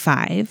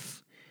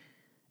 45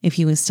 if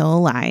he was still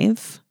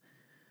alive.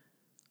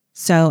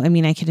 So, I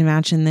mean, I could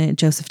imagine that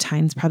Joseph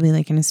Tyne's probably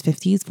like in his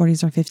 50s,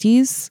 40s or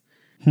 50s.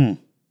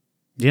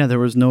 Yeah, there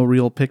was no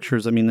real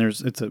pictures. I mean,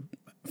 it's a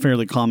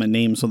fairly common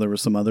name, so there were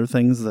some other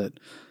things that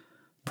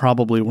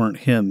probably weren't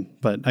him,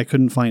 but I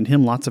couldn't find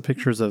him. Lots of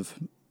pictures of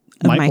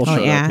Michael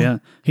showed yeah. up. Yeah.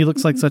 He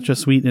looks like such a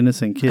sweet,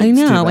 innocent kid. I It's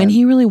too know. bad. And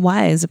he really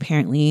was,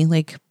 apparently,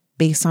 like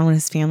based on what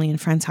his family and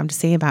friends have to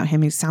say about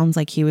him. It sounds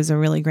like he was a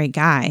really great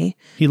guy.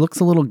 He looks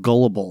a little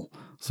gullible.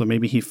 So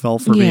maybe he fell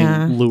for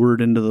Yeah. being lured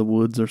into the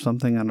woods or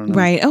something. I don't know.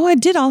 Right. Oh, I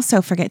did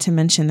also forget to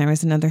mention there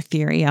was another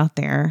theory out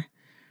there.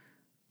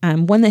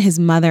 One that his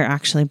mother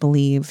actually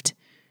believed.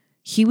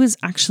 He was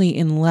actually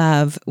in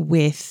love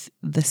with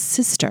the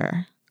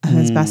sister of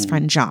his best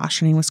friend, Josh.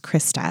 Her name was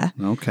Krista.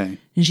 Okay.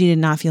 And she did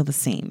not feel the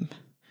same.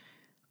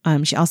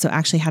 She also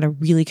actually had a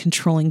really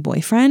controlling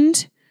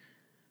boyfriend.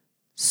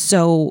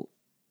 So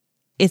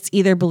it's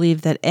either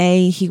believed that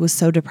A, he was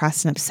so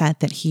depressed and upset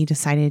that he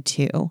decided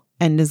to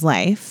end his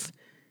life,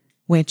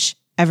 which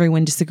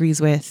everyone disagrees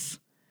with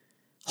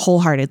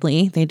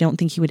wholeheartedly. They don't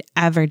think he would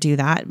ever do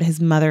that. His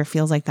mother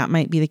feels like that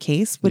might be the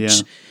case, which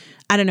Yeah.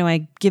 I don't know.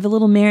 I give a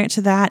little merit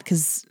to that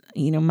because,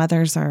 you know,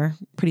 mothers are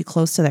pretty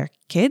close to their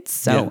kids.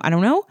 So Yeah. I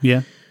don't know.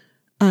 Yeah.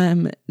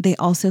 They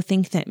also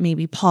think that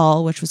maybe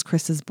Paul, which was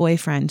Krista's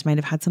boyfriend, might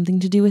have had something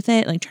to do with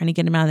it, like trying to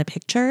get him out of the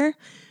picture,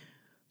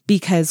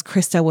 because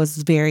Krista was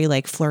very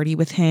like flirty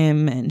with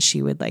him and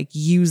she would like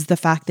use the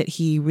fact that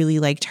he really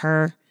liked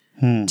her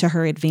to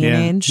her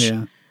advantage.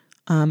 Yeah.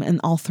 And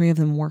all 3 of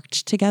them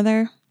worked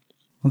together.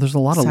 Well, there's a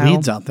lot of So-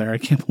 leads out there. I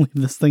can't believe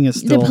this thing is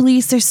still. The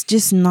police are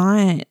just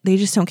not, they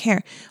just don't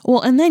care. Well,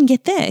 and then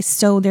get this.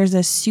 So there's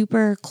a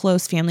super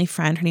close family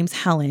friend. Her name's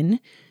Helen.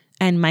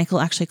 And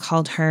Michael actually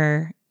called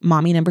her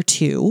mommy number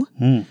 2.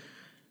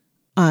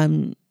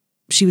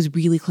 She was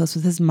really close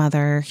with his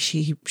mother.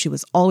 She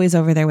was always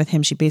over there with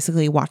him. She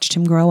basically watched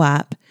him grow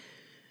up.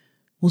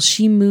 Well,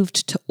 she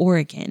moved to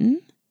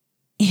Oregon.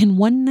 And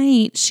one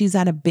night she's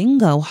at a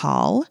bingo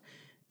hall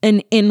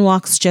and in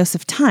walks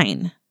Joseph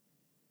Tyne.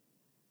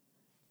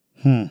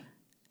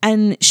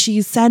 And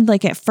she said,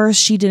 like, at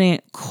first she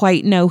didn't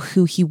quite know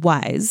who he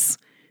was.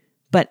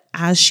 But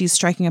as she's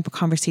striking up a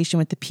conversation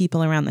with the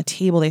people around the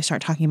table, they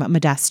start talking about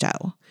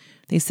Modesto.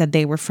 They said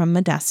they were from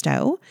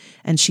Modesto.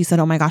 And she said,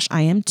 oh my gosh,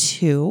 I am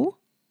too.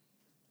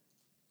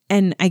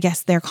 And I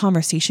guess their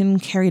conversation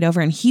carried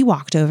over and he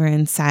walked over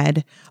and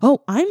said,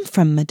 oh, I'm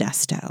from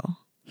Modesto.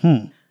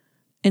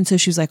 And so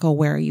she was like, oh,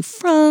 where are you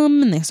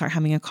from? And they start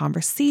having a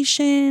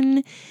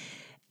conversation.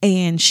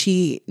 And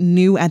she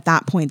knew at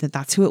that point that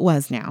that's who it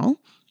was now.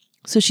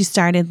 So she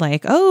started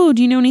like, oh,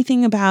 do you know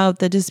anything about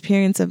the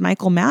disappearance of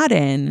Michael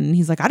Madden? And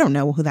he's like, I don't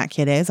know who that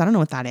kid is. I don't know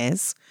what that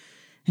is.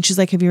 And she's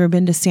like, have you ever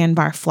been to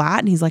Sandbar Flat?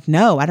 And he's like,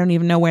 no, I don't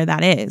even know where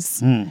that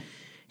is.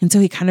 And so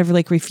he kind of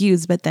like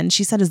refused. But then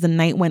she said as the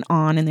night went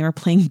on and they were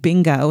playing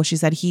bingo, she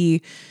said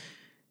he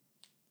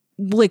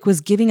like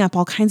was giving up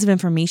all kinds of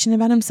information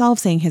about himself,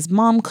 saying his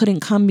mom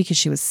couldn't come because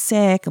she was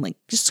sick, and like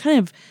just kind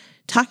of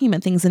talking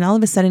about things. And all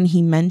of a sudden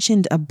he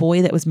mentioned a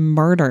boy that was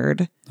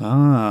murdered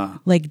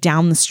like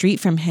down the street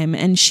from him.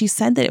 And she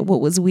said that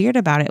what was weird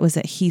about it was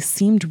that he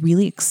seemed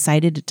really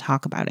excited to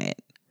talk about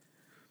it.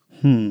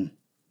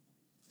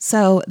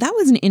 So that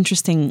was an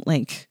interesting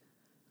like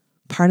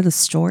part of the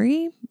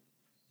story.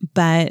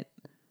 But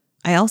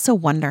I also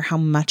wonder how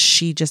much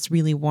she just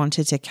really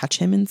wanted to catch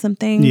him in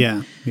something.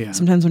 Yeah.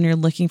 Sometimes when you're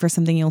looking for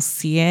something, you'll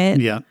see it.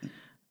 Yeah.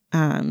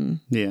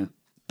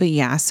 But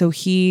yeah, so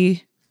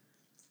he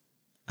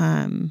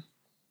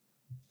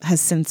has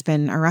since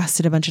been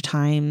arrested a bunch of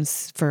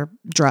times for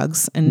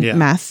drugs and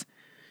meth.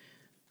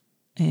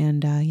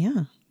 And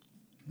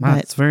wow,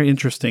 it's very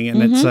interesting.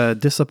 And it's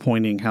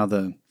disappointing how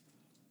the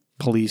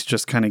police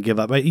just kind of give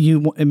up.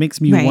 It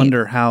makes me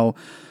wonder how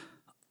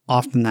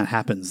often that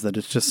happens, that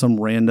it's just some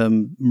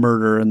random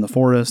murder in the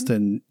forest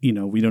and,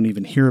 we don't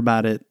even hear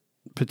about it,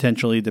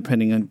 potentially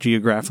depending on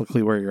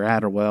geographically where you're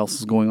at or what else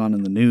is going on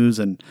in the news.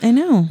 And I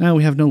know. No,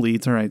 we have no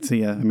leads. All right.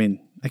 See ya. I mean,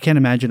 I can't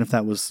imagine if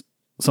that was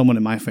someone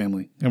in my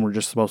family and we're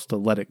just supposed to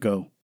let it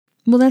go.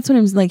 Well, that's what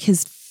I'm like.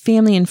 His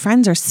family and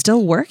friends are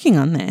still working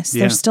on this.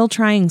 Yeah. They're still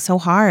trying so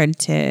hard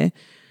to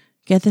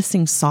get this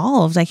thing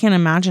solved. I can't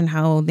imagine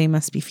how they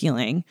must be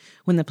feeling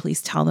when the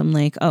police tell them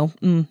like, oh,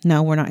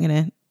 no, we're not going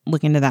to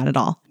look into that at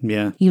all.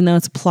 Yeah. Even though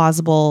it's a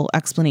plausible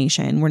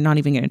explanation, we're not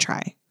even going to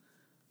try.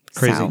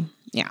 Crazy. So,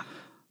 yeah.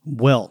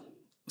 Well,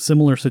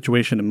 similar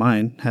situation in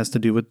mine has to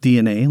do with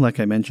DNA, like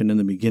I mentioned in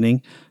the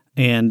beginning.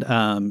 And,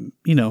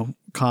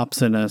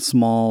 cops in a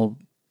small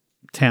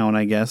town,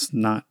 I guess,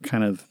 not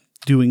kind of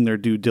doing their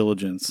due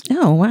diligence.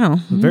 Oh, wow.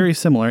 Very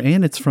similar.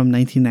 And it's from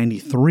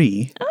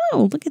 1993.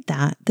 Oh, look at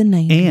that. The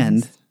 90s.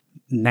 And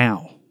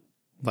now,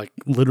 like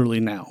literally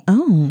now,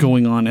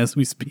 going on as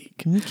we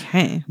speak.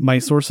 Okay. My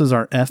sources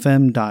are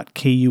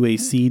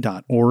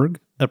fm.kuac.org,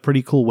 a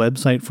pretty cool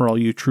website for all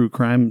you true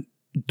crime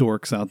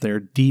dorks out there,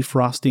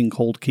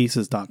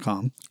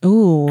 defrostingcoldcases.com.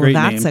 Ooh, Great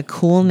that's name. a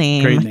cool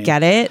name. Great name.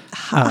 Get it?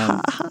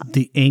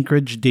 The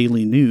Anchorage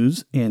Daily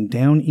News and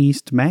Down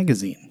East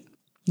Magazine.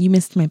 You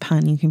missed my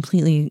pun. You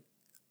completely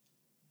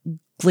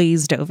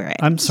glazed over it.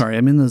 I'm sorry.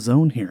 I'm in the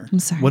zone here. I'm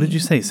sorry. What did you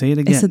say? Say it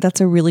again. I said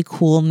that's a really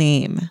cool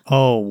name.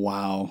 Oh,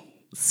 wow.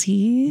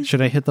 See?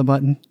 Should I hit the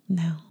button?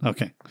 No.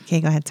 Okay. Okay,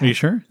 go ahead. Are you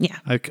sure? Yeah.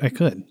 I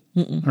could.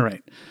 All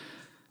right.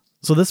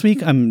 So this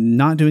week, I'm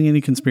not doing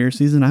any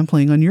conspiracies, and I'm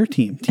playing on your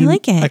team. I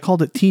like it. I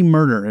called it Team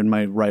Murder in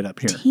my write-up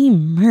here.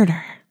 Team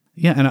Murder.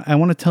 Yeah, and I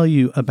want to tell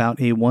you about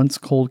a once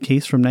cold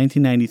case from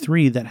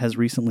 1993 that has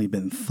recently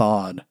been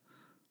thawed.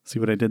 See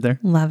what I did there?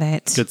 Love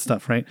it. Good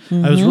stuff, right?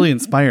 I was really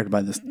inspired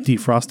by this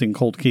defrosting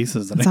cold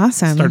cases that That's I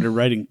awesome. started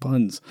writing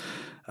puns.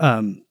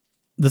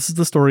 This is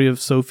the story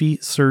of Sophie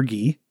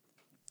Sergey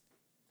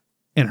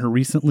and her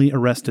recently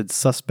arrested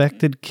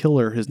suspected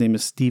killer. His name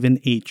is Stephen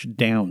H.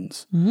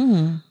 Downs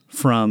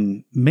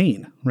from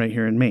Maine, right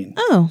here in Maine.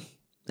 Oh,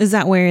 is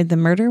that where the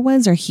murder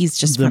was, or he's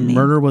just The from Maine?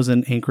 murder was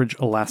in Anchorage,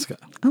 Alaska.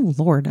 Oh,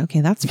 Lord.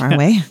 Okay, that's far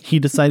away. He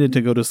decided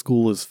to go to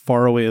school as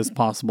far away as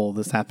possible.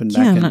 This happened Yeah,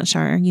 back I'm in not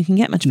sure. You can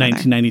get much further.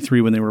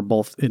 1993 when they were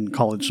both in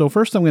college. So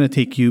first I'm going to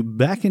take you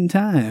back in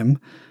time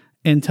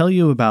and tell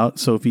you about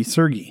Sophie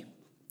Sergey.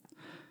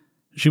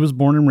 She was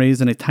born and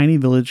raised in a tiny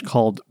village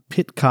called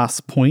Pitcairn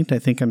Point, I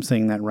think I'm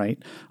saying that right,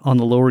 on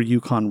the lower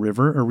Yukon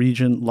River, a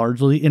region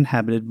largely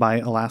inhabited by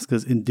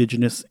Alaska's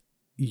indigenous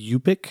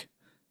Yupik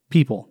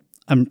people.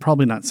 I'm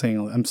probably not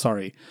saying, I'm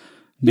sorry,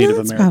 Native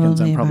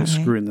Americans. I'm probably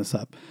screwing this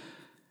up.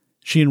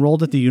 She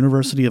enrolled at the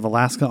University of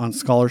Alaska on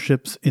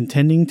scholarships,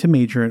 intending to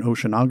major in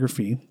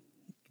oceanography.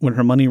 When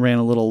her money ran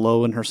a little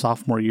low in her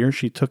sophomore year,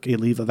 she took a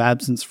leave of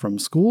absence from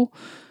school,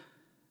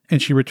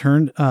 and she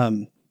returned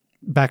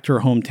back to her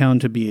hometown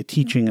to be a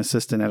teaching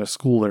assistant at a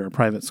school or a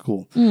private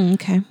school.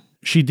 Okay.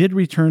 She did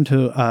return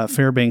to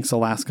Fairbanks,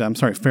 Alaska. I'm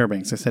sorry,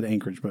 Fairbanks. I said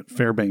Anchorage, but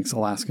Fairbanks,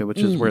 Alaska, which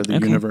is where the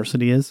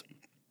university is,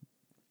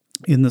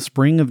 in the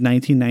spring of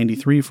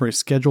 1993 for a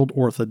scheduled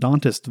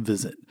orthodontist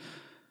visit.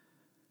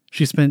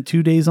 She spent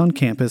 2 days on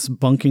campus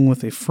bunking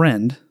with a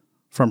friend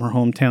from her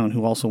hometown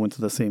who also went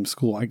to the same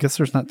school. I guess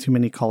there's not too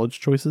many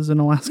college choices in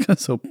Alaska,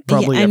 so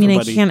probably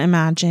everybody I can't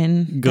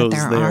imagine goes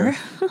that there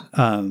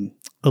are.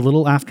 A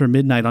little after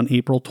midnight on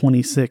April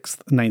 26th,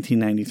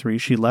 1993,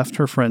 she left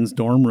her friend's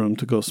dorm room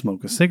to go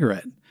smoke a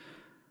cigarette.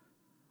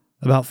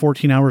 About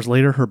 14 hours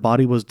later, her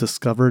body was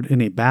discovered in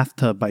a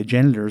bathtub by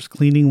janitors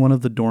cleaning one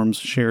of the dorm's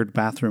shared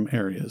bathroom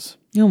areas.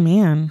 Oh,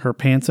 man. Her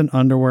pants and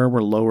underwear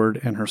were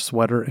lowered, and her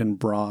sweater and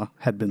bra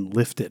had been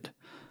lifted.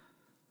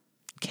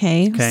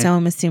 Okay, so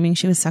I'm assuming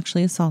she was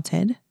sexually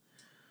assaulted.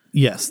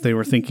 Yes, they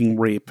were thinking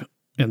rape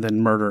and then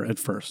murder at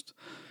first.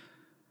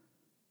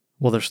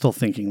 Well, they're still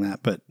thinking that,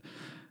 but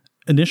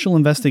initial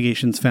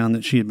investigations found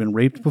that she had been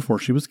raped before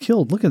she was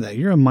killed. Look at that.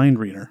 You're a mind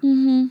reader.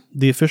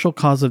 The official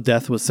cause of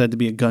death was said to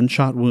be a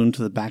gunshot wound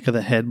to the back of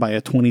the head by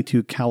a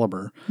 .22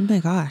 caliber. Oh my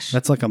gosh.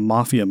 That's like a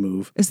mafia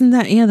move. Isn't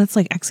that, yeah, that's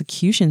like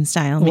execution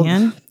style,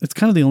 man. It's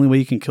kind of the only way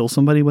you can kill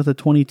somebody with a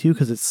 .22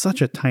 because it's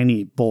such a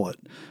tiny bullet.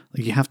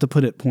 Like you have to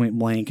put it point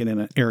blank and in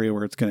an area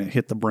where it's going to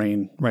hit the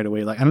brain right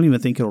away. Like I don't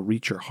even think it'll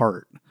reach your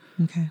heart.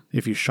 Okay.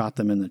 If you shot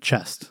them in the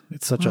chest.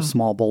 It's such a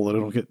small bullet,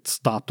 it'll get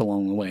stopped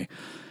along the way.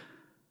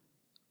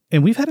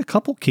 And we've had a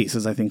couple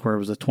cases, I think, where it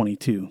was a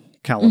 .22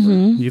 caliber.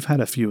 Mm-hmm. You've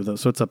had a few of those.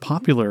 So it's a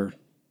popular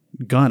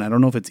gun. I don't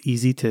know if it's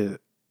easy to,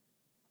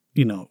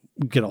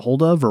 get a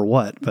hold of or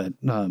what, but...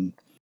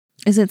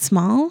 Is it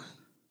small?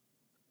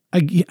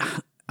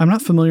 I'm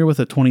not familiar with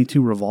a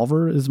 .22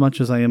 revolver as much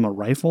as I am a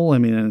rifle. I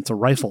mean, and it's a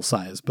rifle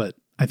size, but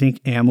I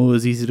think ammo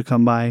is easy to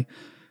come by.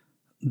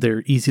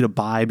 They're easy to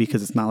buy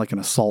because it's not like an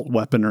assault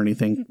weapon or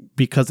anything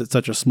because it's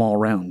such a small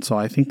round. So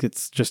I think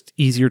it's just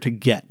easier to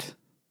get.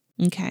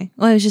 Okay.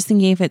 Well, I was just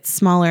thinking if it's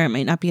smaller, it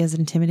might not be as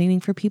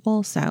intimidating for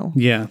people. So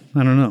yeah,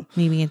 I don't know.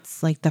 Maybe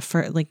it's like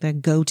the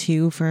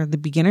go-to for the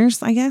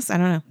beginners, I guess. I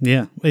don't know.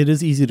 Yeah, it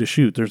is easy to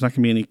shoot. There's not going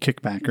to be any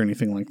kickback or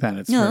anything like that.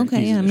 It's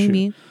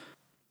maybe. Shoot.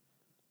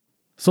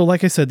 So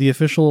like I said, the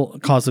official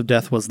cause of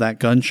death was that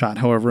gunshot.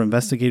 However,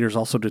 investigators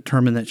also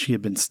determined that she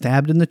had been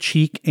stabbed in the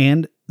cheek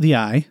and the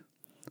eye,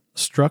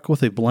 struck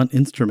with a blunt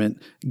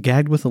instrument,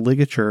 gagged with a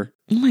ligature.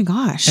 Oh my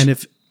gosh. And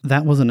if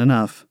that wasn't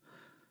enough,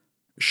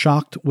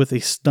 shocked with a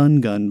stun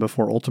gun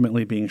before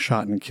ultimately being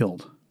shot and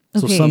killed.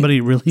 Okay, so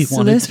somebody really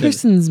wanted this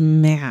person's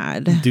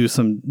mad. Do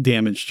some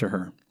damage to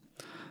her.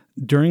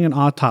 During an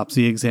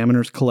autopsy,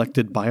 examiners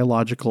collected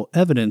biological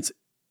evidence,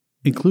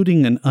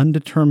 including an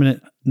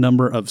indeterminate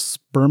number of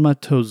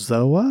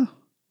spermatozoa.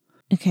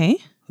 Okay.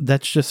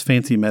 That's just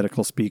fancy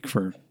medical speak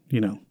for,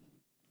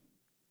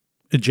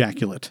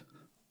 ejaculate.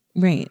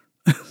 Right.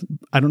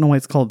 I don't know why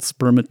it's called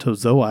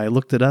spermatozoa. I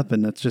looked it up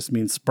and that just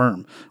means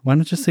sperm. Why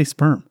not just say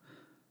sperm?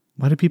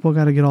 Why do people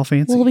got to get all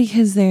fancy? Well,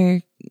 because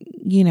they're,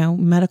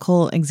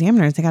 medical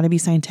examiners. They got to be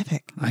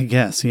scientific. I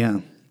guess, yeah.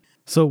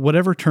 So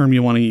whatever term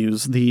you want to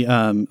use,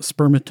 the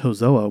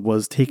spermatozoa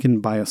was taken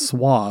by a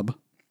swab.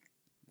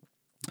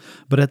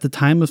 But at the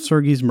time of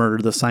Sergei's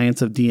murder, the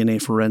science of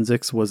DNA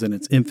forensics was in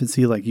its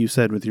infancy, like you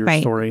said with your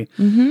story.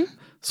 Mm-hmm.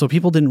 So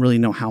people didn't really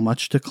know how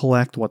much to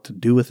collect, what to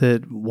do with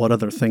it, what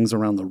other things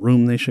around the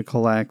room they should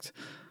collect.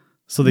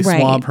 So they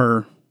swab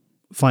her,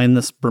 find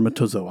the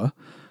spermatozoa,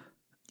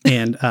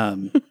 and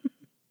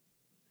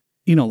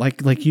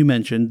like you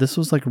mentioned, this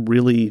was like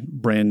really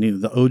brand new.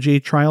 The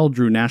OJ trial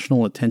drew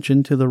national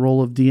attention to the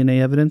role of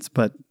DNA evidence,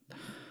 but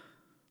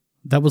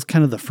that was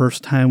kind of the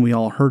first time we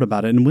all heard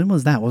about it. And when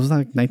was that? Was that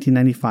like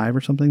 1995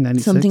 or something?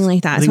 96? Something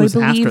like that. So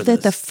I believe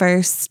that the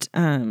first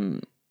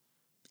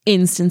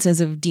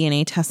instances of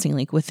DNA testing,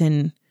 like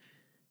within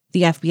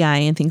the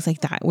FBI and things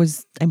like that,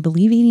 was, I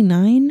believe,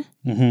 89.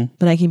 Mm-hmm.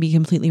 But I can be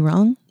completely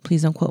wrong.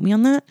 Please don't quote me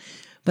on that.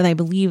 But I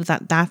believe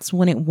that that's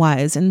when it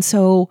was. And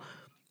so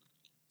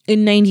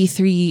in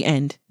 93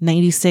 and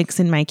 96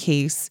 in my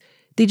case,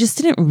 they just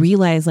didn't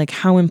realize like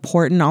how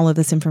important all of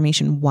this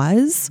information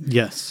was.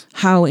 Yes.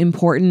 How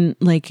important,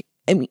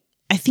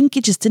 I think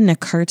it just didn't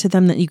occur to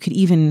them that you could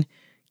even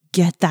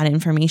get that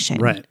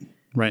information. Right.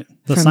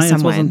 The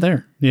science wasn't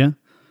there. Yeah.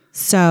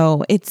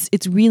 So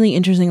it's really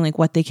interesting, like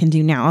what they can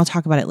do now. I'll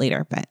talk about it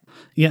later, but.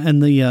 Yeah.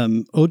 And the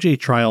OJ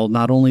trial,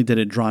 not only did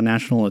it draw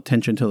national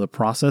attention to the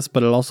process,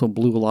 but it also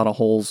blew a lot of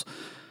holes,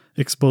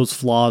 exposed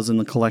flaws in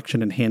the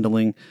collection and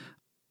handling.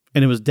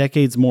 And it was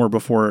decades more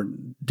before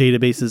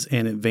databases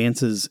and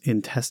advances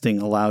in testing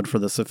allowed for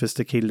the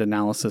sophisticated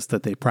analysis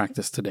that they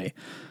practice today.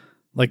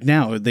 Like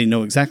now, they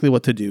know exactly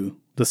what to do.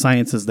 The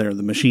science is there.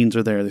 The machines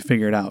are there. They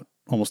figure it out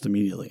almost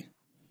immediately.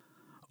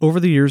 Over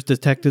the years,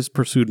 detectives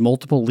pursued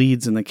multiple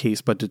leads in the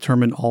case, but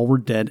determined all were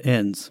dead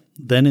ends.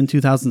 Then in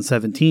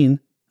 2017,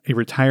 a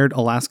retired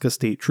Alaska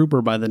State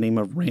Trooper by the name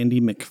of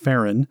Randy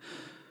McFerrin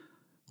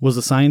was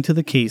assigned to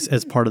the case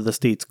as part of the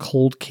state's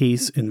cold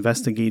case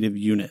investigative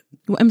unit.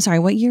 I'm sorry,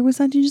 what year was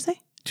that, did you say?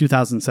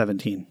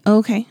 2017. Oh,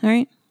 okay, all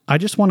right. I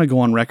just want to go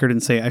on record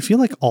and say I feel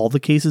like all the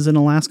cases in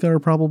Alaska are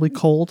probably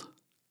cold.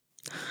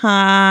 Should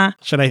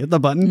I hit the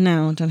button?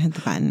 No, don't hit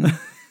the button.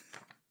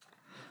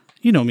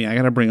 You know me, I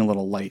got to bring a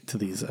little light to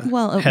these heavy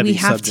we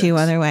have subjects. to,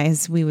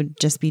 otherwise we would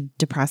just be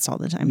depressed all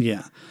the time.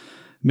 Yeah.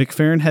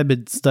 McFerrin had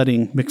been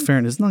studying,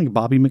 McFerrin, isn't like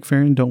Bobby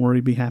McFerrin, Don't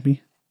Worry, Be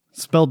Happy?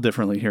 Spelled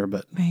differently here,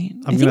 but right.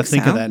 I'm going to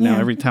think of that now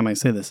every time I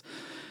say this.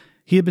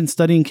 He had been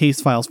studying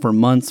case files for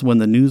months when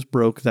the news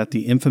broke that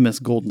the infamous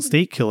Golden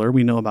State Killer,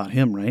 we know about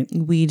him, right?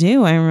 We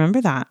do. I remember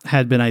that.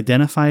 Had been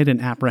identified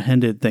and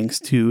apprehended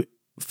thanks to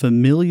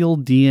familial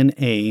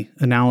DNA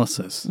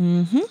analysis.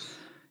 Mm-hmm.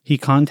 He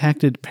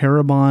contacted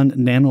Parabon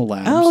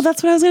Nanolabs. Oh,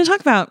 that's what I was going to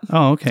talk about.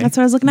 Oh, okay. That's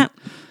what I was looking at.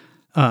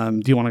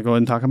 Do you want to go ahead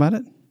and talk about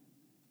it?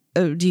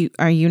 Oh,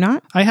 are you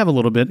not? I have a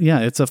little bit. Yeah,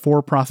 it's a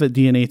for-profit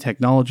DNA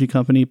technology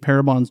company.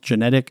 Parabon's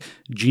genetic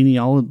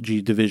genealogy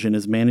division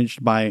is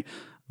managed by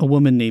a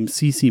woman named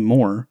Cece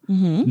Moore,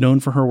 known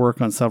for her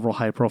work on several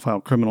high-profile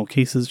criminal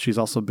cases. She's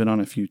also been on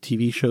a few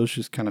TV shows.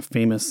 She's kind of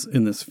famous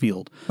in this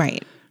field.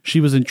 Right. She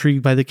was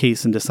intrigued by the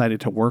case and decided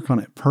to work on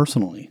it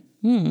personally.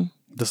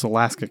 This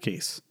Alaska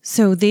case.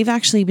 So they've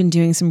actually been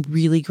doing some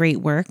really great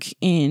work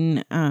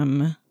in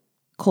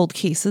cold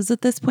cases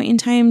at this point in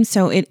time.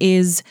 So it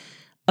is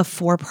a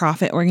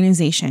for-profit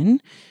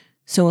organization.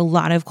 So a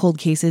lot of cold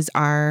cases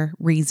are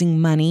raising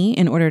money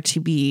in order to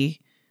be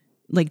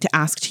to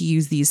ask to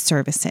use these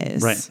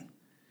services. Right.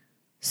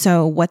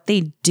 So what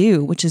they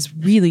do, which is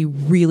really,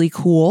 really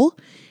cool,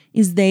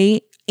 is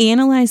they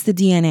analyze the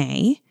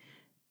DNA.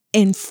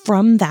 And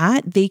from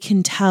that, they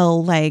can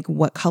tell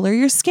what color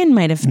your skin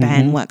might have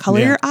been, what color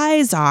your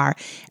eyes are,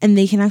 and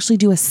they can actually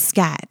do a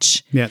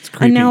sketch. Yeah, it's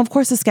creepy. And now, of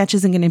course, the sketch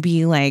isn't going to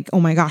be oh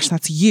my gosh,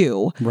 that's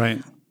you.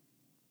 Right.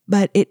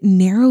 But it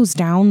narrows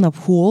down the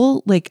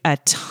pool a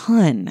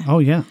ton. Oh,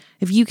 yeah.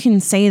 If you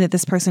can say that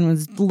this person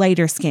was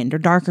lighter skinned or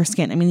darker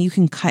skinned, I mean, you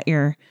can cut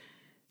your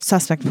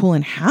suspect pool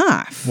in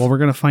half. Well, we're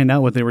going to find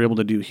out what they were able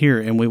to do here.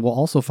 And we will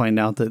also find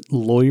out that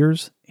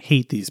lawyers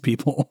hate these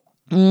people.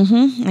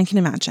 I can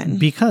imagine.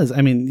 Because,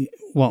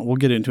 we'll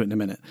get into it in a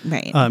minute.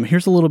 Right.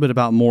 Here's a little bit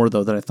about Moore,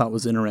 though, that I thought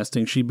was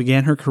interesting. She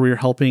began her career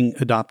helping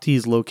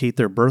adoptees locate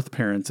their birth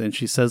parents, and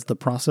she says the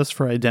process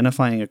for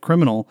identifying a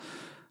criminal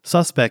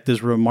suspect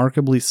is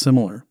remarkably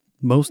similar.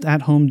 Most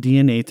at-home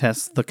DNA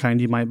tests, the kind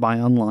you might buy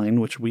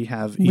online, which we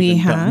have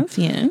done,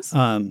 yes.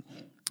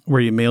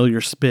 where you mail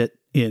your spit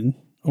in,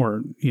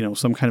 or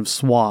some kind of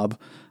swab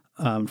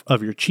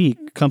of your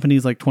cheek.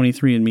 Companies like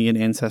 23andMe and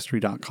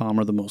Ancestry.com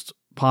are the most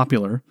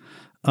popular.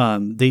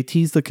 They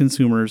tease the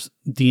consumer's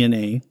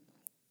DNA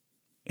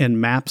and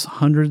maps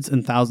hundreds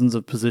and thousands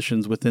of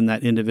positions within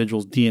that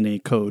individual's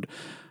DNA code,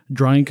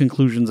 drawing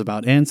conclusions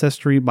about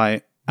ancestry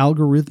by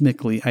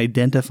algorithmically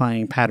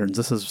identifying patterns.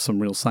 This is some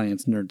real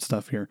science nerd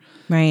stuff here.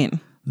 Right.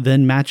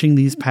 Then matching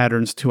these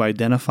patterns to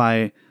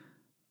identify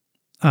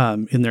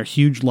in their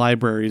huge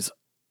libraries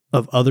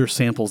of other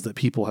samples that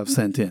people have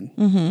sent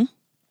in.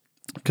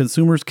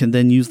 Consumers can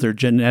then use their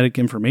genetic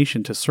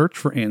information to search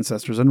for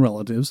ancestors and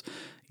relatives,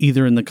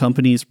 either in the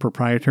company's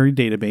proprietary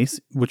database,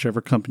 whichever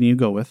company you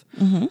go with,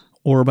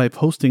 or by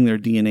posting their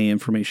DNA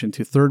information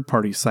to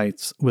third-party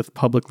sites with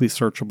publicly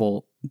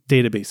searchable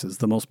databases.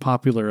 The most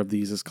popular of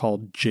these is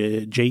called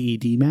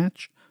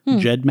GEDmatch.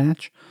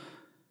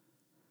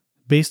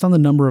 Based on the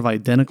number of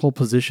identical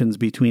positions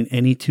between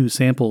any two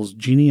samples,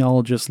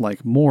 genealogists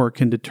like Moore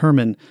can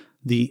determine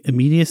the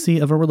immediacy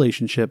of a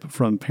relationship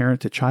from parent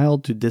to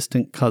child to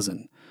distant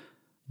cousin.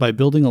 By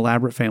building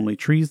elaborate family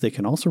trees, they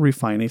can also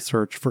refine a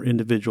search for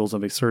individuals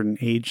of a certain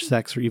age,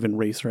 sex, or even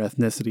race or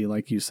ethnicity,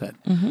 like you said.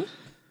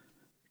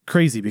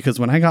 Crazy, because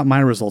when I got my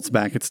results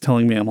back, it's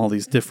telling me I'm all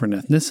these different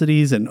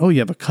ethnicities, and you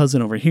have a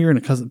cousin over here and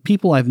a cousin,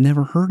 people I've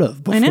never heard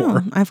of before. I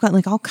know. I've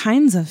got all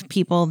kinds of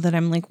people that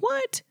I'm like,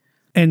 what?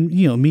 And,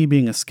 me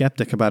being a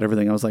skeptic about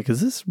everything, I was like,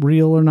 is this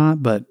real or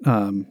not? But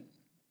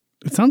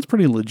it sounds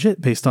pretty legit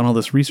based on all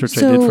this research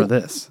I did for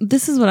this.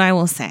 This is what I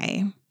will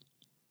say.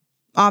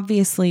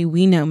 Obviously,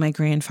 we know my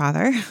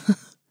grandfather.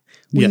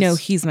 We know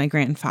he's my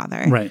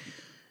grandfather. Right.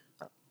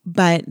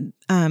 But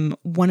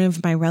one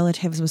of my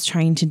relatives was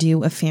trying to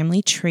do a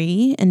family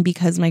tree. And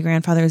because my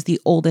grandfather is the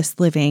oldest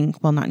living,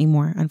 well, not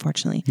anymore,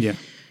 unfortunately. Yeah.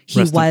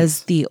 He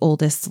was the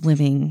oldest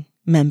living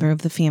member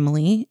of the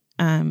family.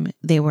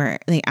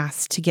 They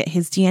asked to get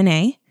his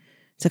DNA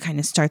to kind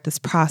of start this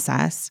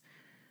process.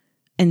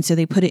 And so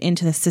they put it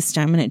into the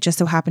system, and it just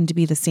so happened to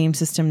be the same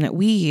system that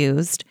we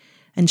used.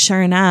 And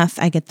sure enough,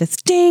 I get this,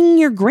 ding,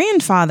 your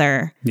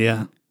grandfather.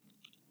 Yeah.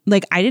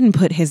 I didn't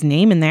put his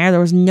name in there. There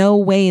was no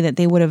way that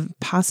they would have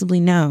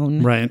possibly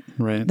known Right.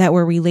 that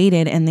we're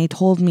related. And they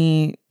told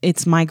me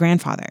it's my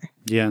grandfather.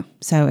 Yeah.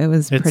 So it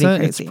was pretty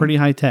crazy. It's pretty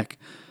high tech.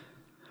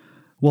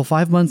 Well,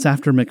 5 months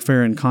after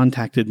McFerrin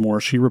contacted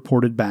Moore, she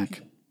reported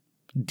back.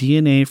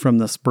 DNA from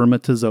the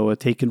spermatozoa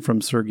taken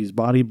from Sergei's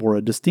body bore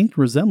a distinct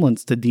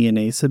resemblance to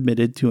DNA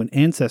submitted to an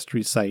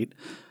ancestry site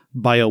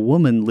by a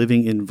woman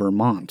living in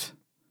Vermont.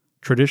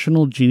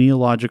 Traditional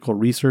genealogical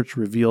research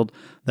revealed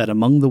that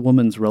among the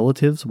woman's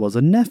relatives was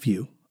a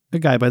nephew, a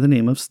guy by the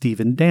name of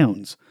Stephen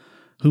Downs,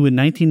 who in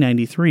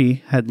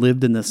 1993 had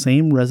lived in the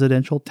same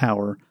residential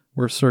tower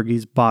where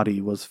Sergei's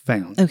body was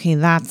found. Okay,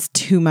 that's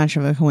too much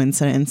of a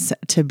coincidence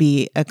to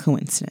be a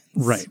coincidence.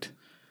 Right.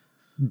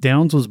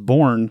 Downs was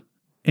born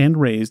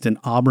and raised in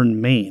Auburn,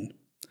 Maine.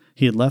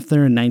 He had left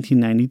there in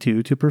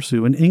 1992 to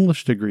pursue an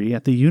English degree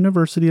at the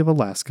University of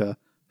Alaska,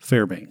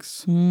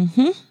 Fairbanks.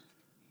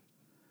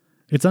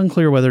 It's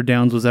unclear whether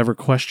Downs was ever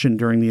questioned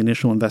during the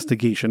initial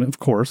investigation. Of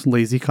course,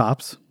 lazy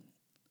cops.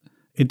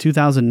 In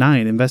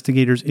 2009,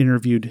 investigators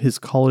interviewed his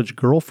college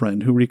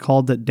girlfriend, who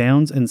recalled that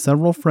Downs and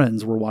several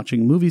friends were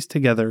watching movies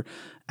together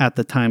at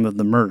the time of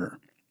the murder.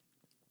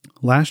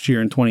 Last year,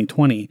 in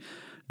 2020,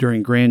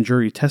 during grand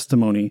jury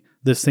testimony,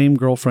 this same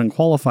girlfriend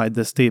qualified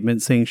this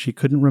statement, saying she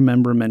couldn't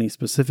remember many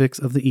specifics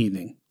of the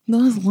evening. That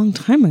was a long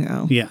time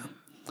ago. Yeah.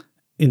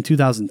 In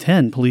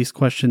 2010, police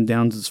questioned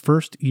Downs'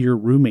 first-year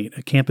roommate,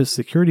 a campus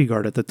security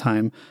guard at the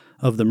time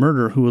of the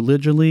murder, who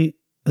allegedly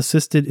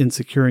assisted in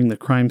securing the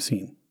crime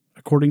scene.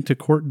 According to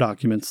court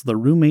documents, the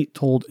roommate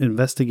told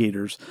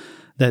investigators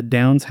that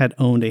Downs had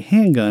owned a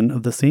handgun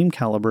of the same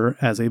caliber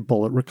as a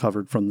bullet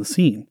recovered from the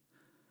scene.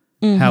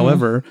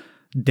 However,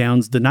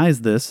 Downs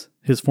denies this.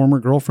 His former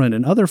girlfriend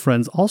and other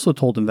friends also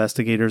told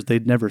investigators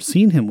they'd never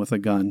seen him with a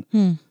gun.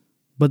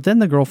 But then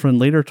the girlfriend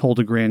later told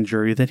a grand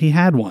jury that he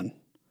had one.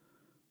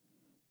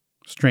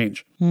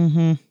 Strange.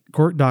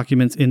 Court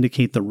documents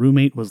indicate the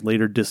roommate was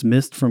later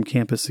dismissed from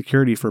campus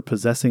security for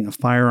possessing a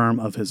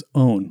firearm of his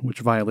own, which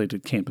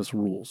violated campus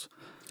rules.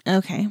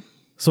 Okay.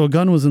 So a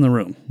gun was in the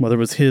room. Whether it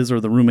was his or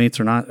the roommate's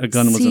or not, a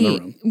gun was in the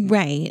room.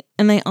 Right.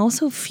 And I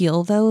also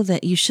feel, though,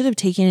 that you should have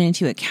taken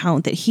into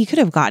account that he could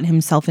have gotten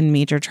himself in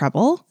major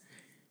trouble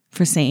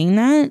for saying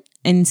that.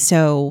 And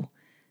so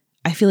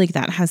I feel like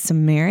that has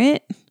some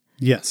merit.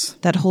 Yes.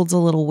 That holds a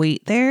little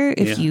weight there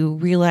if you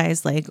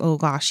realize, like, oh,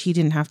 gosh, he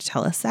didn't have to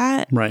tell us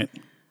that. Right.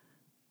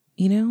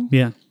 You know?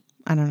 Yeah.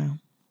 I don't know.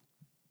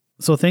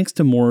 So thanks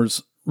to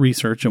Moore's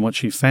research and what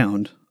she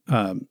found,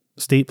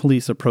 state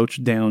police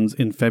approached Downs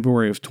in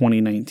February of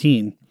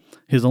 2019.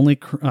 His only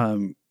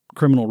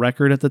criminal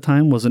record at the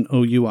time was an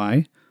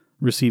OUI,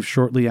 received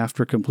shortly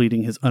after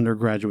completing his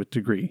undergraduate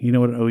degree. You know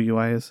what an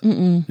OUI is?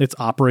 It's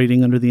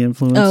operating under the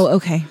influence. Oh,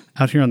 okay.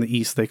 Out here on the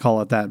East, they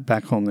call it that.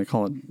 Back home, they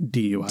call it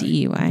DUI.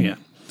 DUI. Yeah.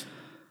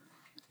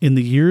 In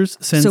the years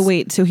since... So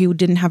wait, so he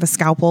didn't have a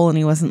scalpel and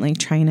he wasn't like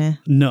trying to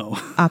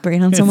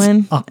operate on It's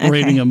someone?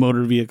 operating a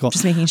motor vehicle.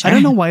 Just making sure. I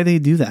don't know why they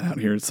do that out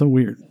here. It's so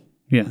weird.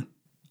 Yeah.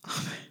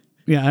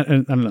 Yeah, I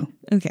don't know.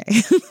 Okay.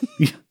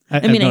 Yeah, I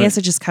guess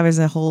it just covers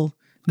a whole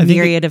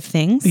myriad of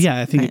things. Yeah,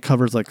 I think it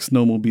covers like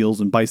snowmobiles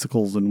and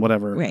bicycles and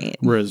whatever. Right.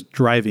 Whereas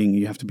driving,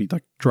 you have to be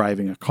like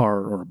driving a car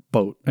or a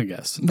boat, I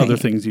guess. Right. Other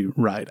things you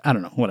ride. I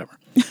don't know, whatever.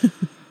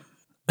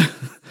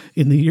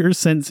 In the years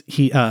since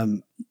he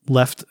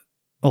left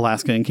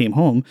Alaska and came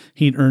home,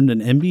 he'd earned an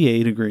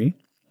MBA degree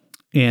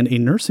and a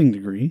nursing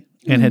degree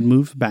and had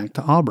moved back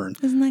to Auburn.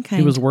 Isn't that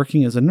kind? He was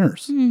working as a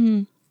nurse.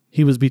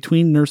 He was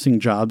between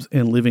nursing jobs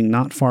and living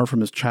not far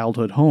from his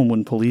childhood home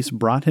when police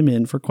brought him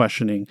in for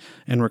questioning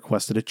and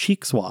requested a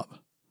cheek swab.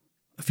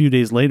 A few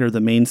days later, the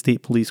Maine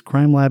State Police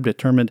Crime Lab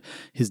determined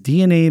his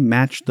DNA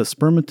matched the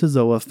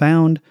spermatozoa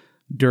found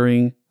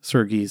during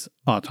Sergei's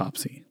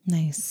autopsy.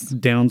 Nice.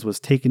 Downs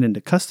was taken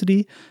into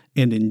custody,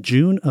 and in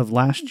June of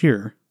last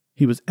year,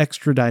 he was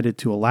extradited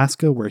to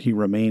Alaska, where he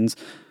remains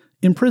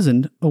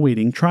imprisoned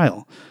awaiting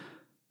trial.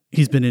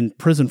 He's been in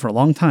prison for a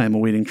long time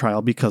awaiting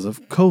trial because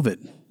of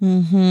COVID.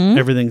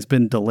 Everything's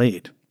been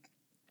delayed.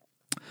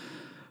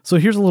 So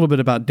here's a little bit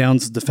about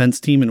Downs' defense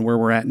team and where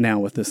we're at now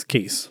with this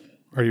case.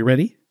 Are you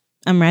ready?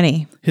 I'm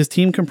ready. His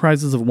team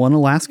comprises of one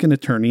Alaskan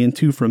attorney and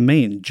two from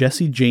Maine,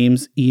 Jesse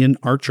James Ian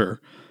Archer,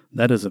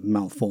 that is a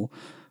mouthful,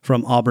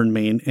 from Auburn,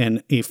 Maine,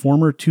 and a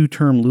former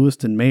two-term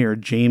Lewiston mayor,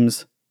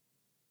 James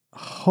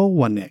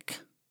Howanek.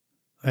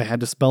 I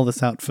had to spell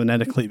this out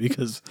phonetically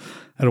because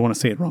I don't want to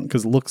say it wrong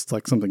because it looks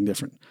like something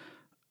different.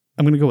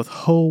 I'm going to go with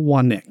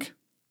Howanek.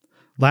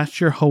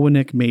 Last year,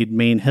 Howanek made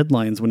Maine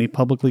headlines when he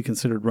publicly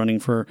considered running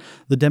for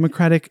the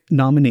Democratic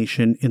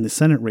nomination in the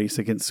Senate race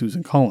against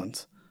Susan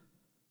Collins.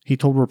 He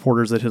told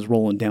reporters that his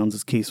role in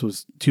Downs' case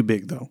was too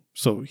big, though,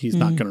 so he's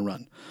not going to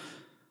run.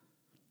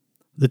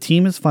 The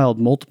team has filed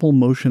multiple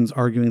motions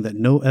arguing that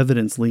no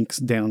evidence links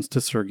Downs to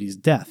Sergei's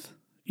death,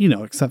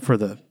 except for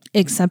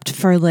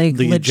like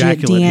the legit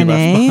ejaculate he left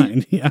DNA.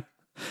 behind. Yeah.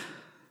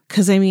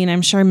 Because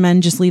I'm sure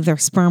men just leave their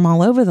sperm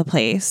all over the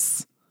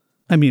place.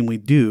 I mean, we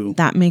do.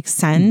 That makes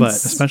sense. But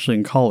especially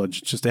in college,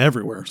 it's just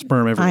everywhere,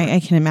 sperm everywhere. I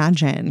can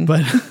imagine.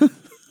 But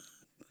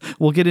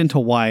we'll get into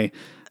why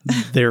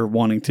they're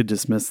wanting to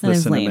dismiss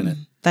this in a minute.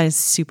 That is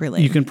super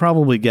lame. You can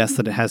probably guess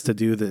that it has to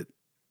do that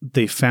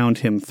they found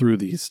him through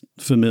these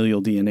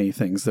familial DNA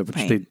things,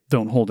 which they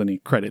don't hold any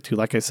credit to.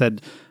 Like I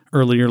said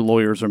earlier,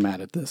 lawyers are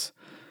mad at this.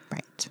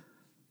 Right.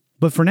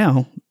 But for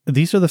now,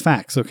 these are the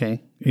facts,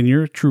 okay? And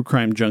you're a true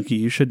crime junkie,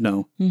 you should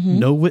know.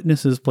 No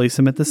witnesses place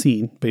him at the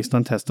scene based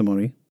on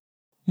testimony.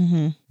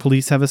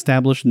 Police have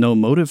established no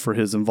motive for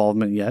his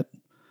involvement yet,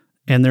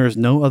 and there is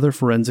no other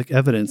forensic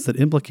evidence that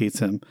implicates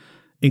him,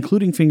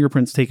 including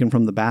fingerprints taken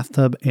from the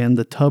bathtub and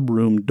the tub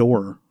room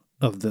door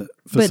of the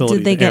facility. But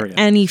did they get area.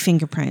 any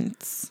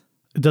fingerprints?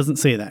 It doesn't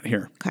say that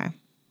here. Okay.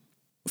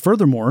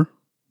 Furthermore,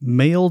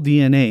 male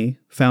DNA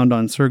found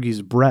on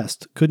Sergei's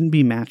breast couldn't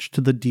be matched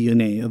to the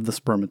DNA of the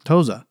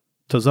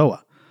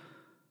spermatozoa,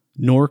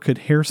 nor could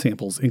hair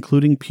samples,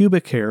 including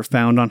pubic hair,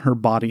 found on her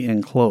body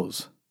and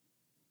clothes.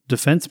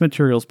 Defense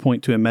materials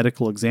point to a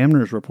medical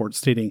examiner's report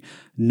stating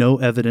no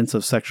evidence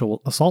of sexual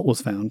assault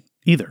was found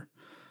either.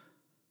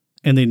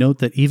 And they note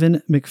that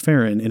even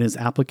McFerrin, in his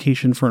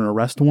application for an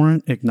arrest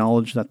warrant,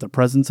 acknowledged that the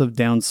presence of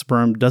Downs'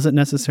 sperm doesn't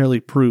necessarily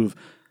prove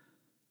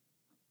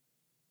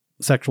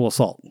sexual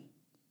assault.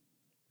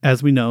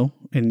 As we know,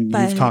 and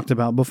you've talked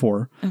about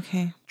before,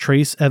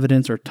 trace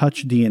evidence or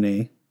touch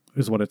DNA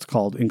is what it's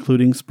called,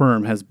 including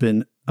sperm,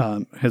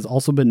 has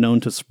also been known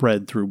to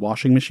spread through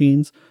washing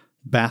machines,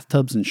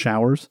 bathtubs and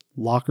showers,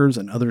 lockers,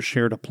 and other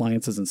shared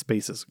appliances and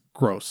spaces.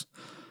 Gross.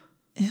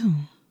 Ew.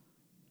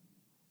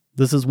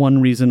 This is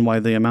one reason why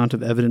the amount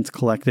of evidence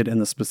collected and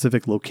the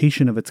specific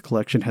location of its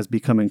collection has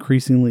become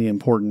increasingly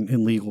important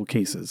in legal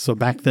cases. So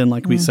back then,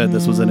 like we said,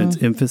 this was in its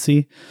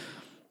infancy.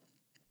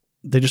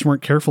 They just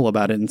weren't careful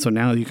about it. And so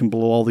now you can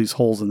blow all these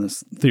holes in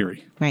this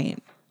theory. Right.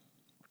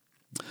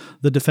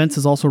 The defense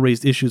has also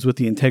raised issues with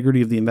the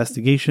integrity of the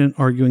investigation,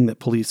 arguing that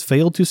police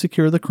failed to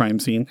secure the crime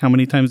scene. How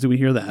many times do we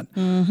hear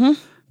that?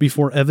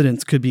 Before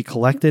evidence could be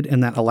collected,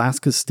 and that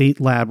Alaska's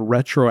state lab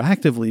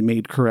retroactively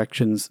made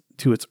corrections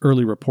to its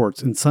early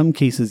reports, in some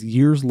cases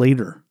years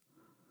later.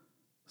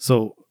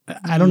 So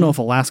I don't know if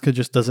Alaska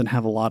just doesn't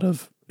have a lot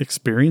of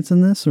experience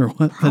in this or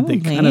what, but they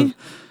kind of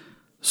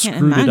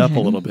screwed it up a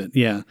little bit.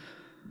 Yeah.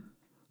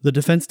 The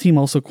defense team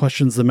also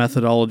questions the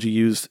methodology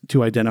used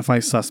to identify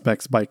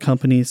suspects by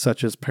companies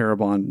such as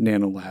Parabon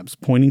Nanolabs,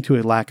 pointing to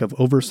a lack of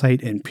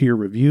oversight and peer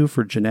review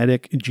for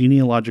genetic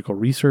genealogical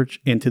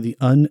research and to the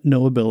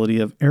unknowability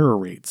of error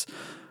rates.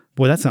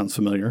 Boy, that sounds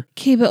familiar.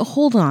 Okay, but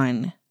hold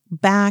on.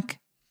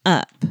 Back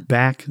up.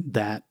 Back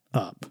that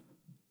up.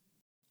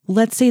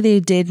 Let's say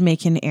they did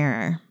make an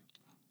error.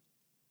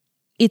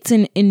 It's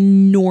an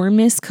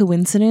enormous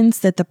coincidence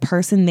that the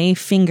person they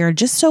fingered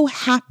just so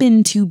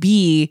happened to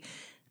be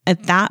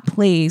at that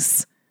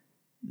place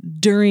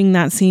during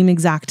that same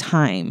exact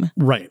time.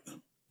 Right.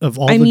 Of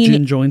all the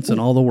gin joints in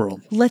all the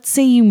world. Let's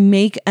say you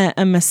make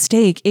a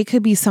mistake. It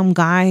could be some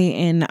guy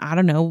in, I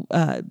don't know,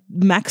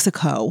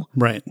 Mexico.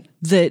 Right.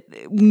 That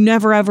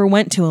never ever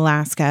went to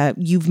Alaska.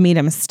 You've made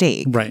a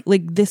mistake. Right.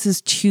 Like this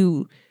is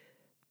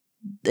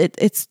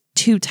it's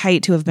too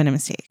tight to have been a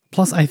mistake.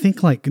 Plus, I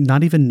think like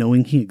not even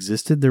knowing he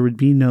existed, there would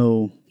be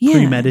no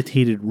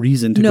premeditated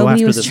reason to go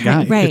after this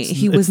guy. Right.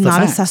 He was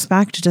not a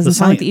suspect. It doesn't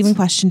sound like they even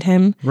questioned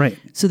him. Right.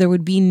 So there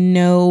would be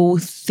no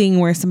thing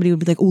where somebody would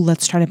be like, oh,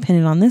 let's try to pin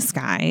it on this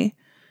guy.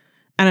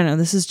 I don't know.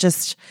 This is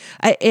just,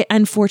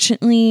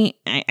 unfortunately,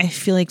 I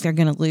feel like they're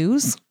going to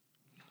lose.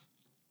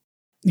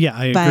 Yeah,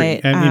 I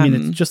agree. I mean,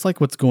 it's just like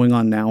what's going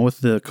on now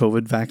with the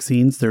COVID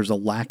vaccines. There's a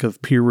lack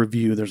of peer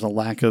review. There's a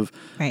lack of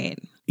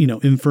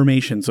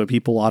information. So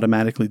people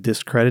automatically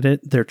discredit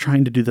it. They're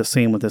trying to do the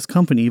same with this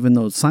company, even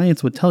though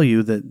science would tell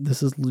you that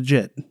this is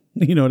legit.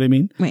 You know what I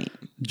mean? Right.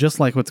 Just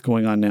like what's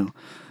going on now.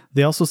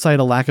 They also cite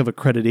a lack of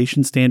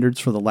accreditation standards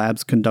for the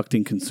labs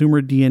conducting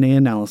consumer DNA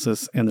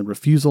analysis and the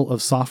refusal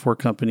of software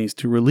companies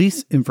to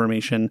release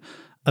information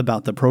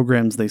about the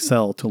programs they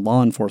sell to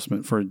law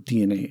enforcement for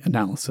DNA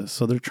analysis.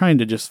 So they're trying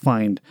to just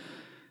find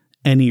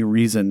any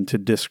reason to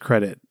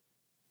discredit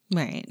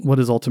what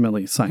is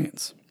ultimately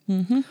science.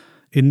 Mm-hmm.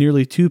 In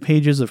nearly 2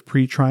 pages of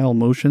pretrial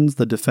motions,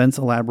 the defense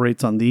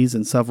elaborates on these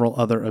and several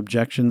other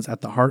objections.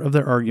 At the heart of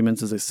their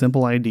arguments is a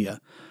simple idea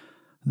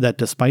that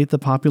despite the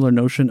popular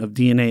notion of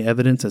DNA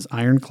evidence as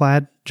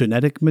ironclad,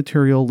 genetic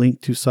material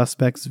linked to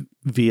suspects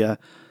via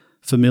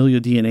familial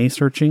DNA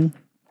searching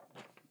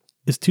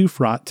is too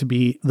fraught to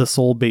be the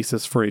sole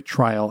basis for a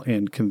trial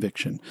and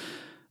conviction.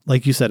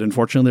 Like you said,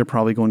 unfortunately, they're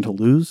probably going to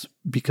lose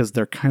because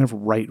they're kind of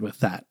right with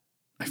that.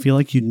 I feel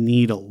like you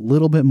need a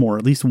little bit more,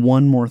 at least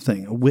one more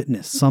thing, a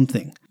witness,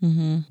 something,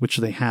 which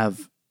they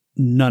have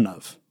none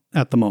of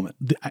at the moment.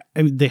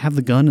 They have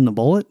the gun and the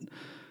bullet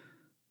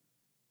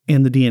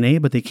and the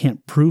DNA, but they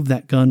can't prove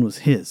that gun was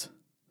his.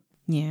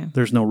 Yeah.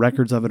 There's no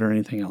records of it or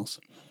anything else.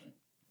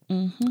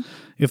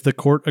 If the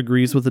court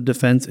agrees with the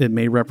defense, it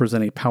may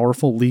represent a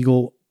powerful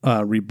legal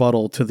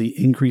rebuttal to the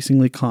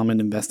increasingly common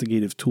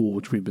investigative tool,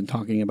 which we've been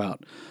talking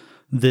about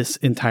this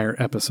entire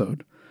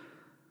episode.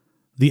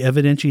 The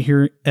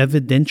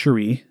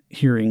evidentiary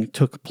hearing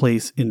took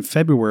place in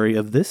February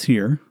of this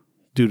year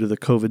due to the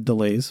COVID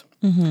delays,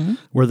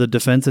 where the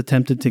defense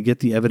attempted to get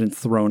the evidence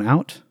thrown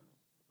out.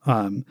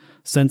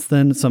 Since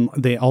then,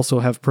 they also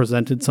have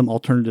presented some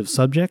alternative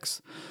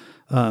subjects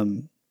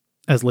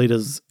as late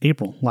as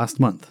April last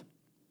month.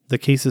 The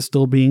case is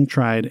still being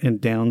tried,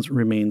 and Downs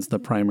remains the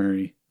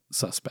primary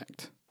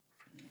suspect.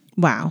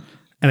 Wow.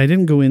 And I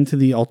didn't go into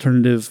the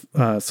alternative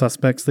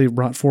suspects they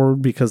brought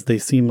forward because they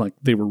seemed like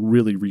they were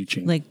really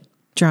reaching. Like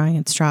drawing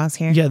at straws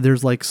here. Yeah,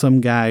 there's like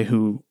some guy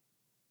who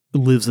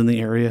lives in the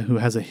area who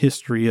has a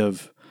history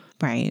of,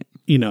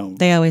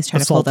 they always try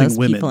to pull those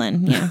women. People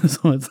in. Yeah.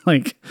 So it's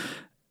like,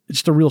 it's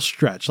just a real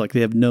stretch. Like they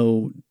have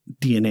no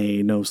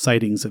DNA, no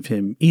sightings of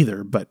him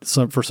either. But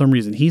for some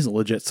reason, he's a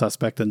legit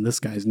suspect and this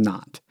guy's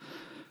not.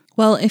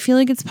 Well, I feel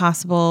like it's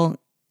possible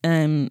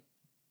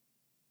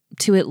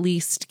to at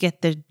least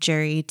get the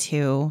jury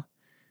to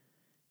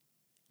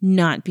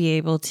not be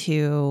able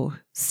to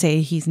say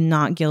he's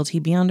not guilty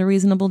beyond a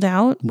reasonable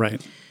doubt.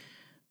 Right.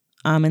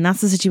 And that's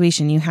the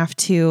situation. You have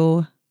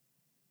to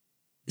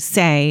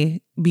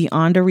say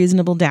beyond a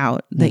reasonable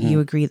doubt that you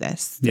agree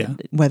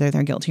whether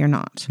they're guilty or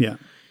not. Yeah.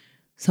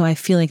 So I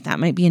feel like that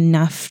might be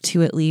enough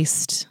to at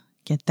least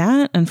get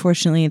that.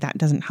 Unfortunately, that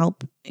doesn't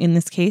help in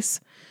this case.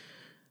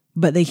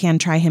 But they can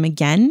try him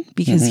again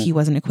because he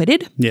wasn't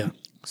acquitted. Yeah.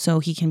 So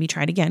he can be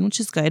tried again, which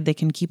is good. They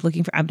can keep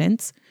looking for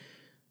evidence.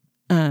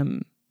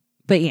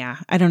 But yeah,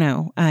 I don't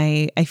know.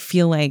 I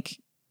feel like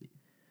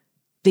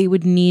they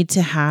would need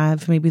to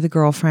have maybe the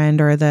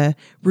girlfriend or the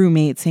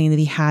roommate saying that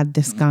he had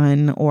this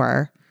gun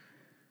or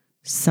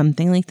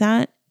something like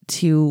that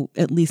to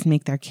at least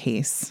make their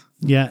case.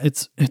 Yeah,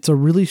 it's a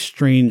really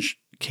strange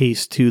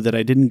case too that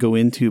I didn't go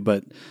into,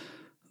 but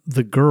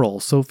the girl,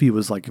 Sophie,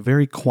 was like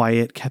very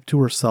quiet, kept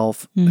to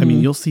herself. I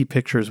mean, you'll see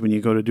pictures when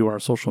you go to do our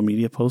social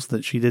media posts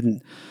that she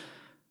didn't,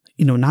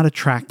 not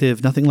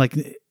attractive, nothing like,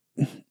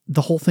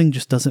 the whole thing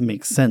just doesn't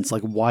make sense.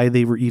 Like why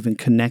they were even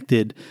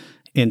connected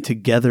and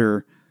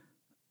together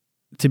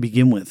to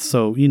begin with.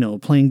 So,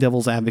 playing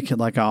devil's advocate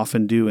like I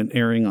often do and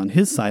erring on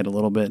his side a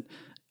little bit,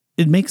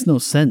 it makes no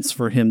sense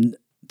for him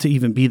to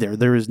even be there.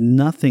 There is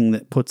nothing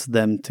that puts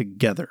them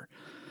together.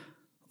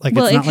 Like,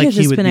 well, it's not it could have like he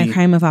just would been be a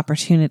crime of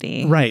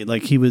opportunity. Right.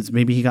 Like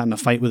maybe he got in a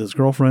fight with his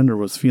girlfriend or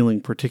was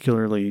feeling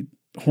particularly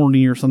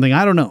horny or something.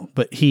 I don't know.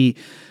 But they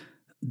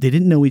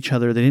didn't know each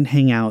other. They didn't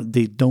hang out.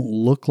 They don't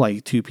look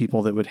like two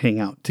people that would hang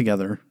out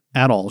together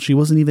at all. She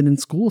wasn't even in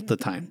school at the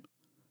time.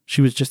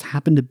 She was just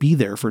happened to be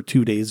there for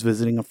 2 days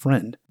visiting a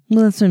friend.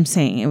 Well, that's what I'm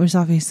saying. It was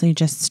obviously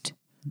just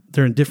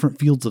they're in different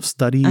fields of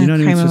study. a crime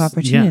of just,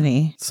 opportunity.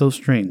 Yeah, so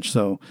strange.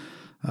 So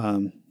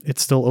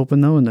it's still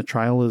open though, and the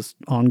trial is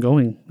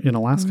ongoing in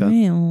Alaska. All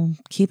right, well,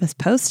 keep us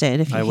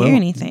posted if you I hear will.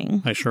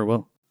 anything. I sure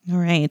will. All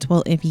right.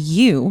 Well, if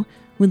you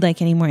would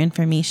like any more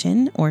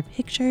information or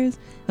pictures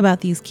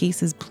about these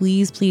cases,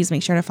 please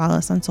make sure to follow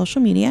us on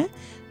social media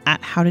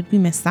at How Did We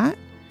Miss That?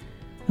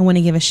 I want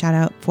to give a shout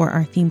out for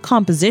our theme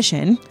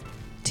composition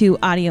to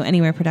Audio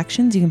Anywhere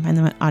Productions. You can find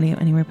them at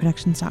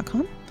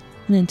audioanywhereproductions.com.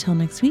 And until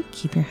next week,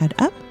 keep your head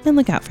up and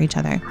look out for each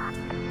other.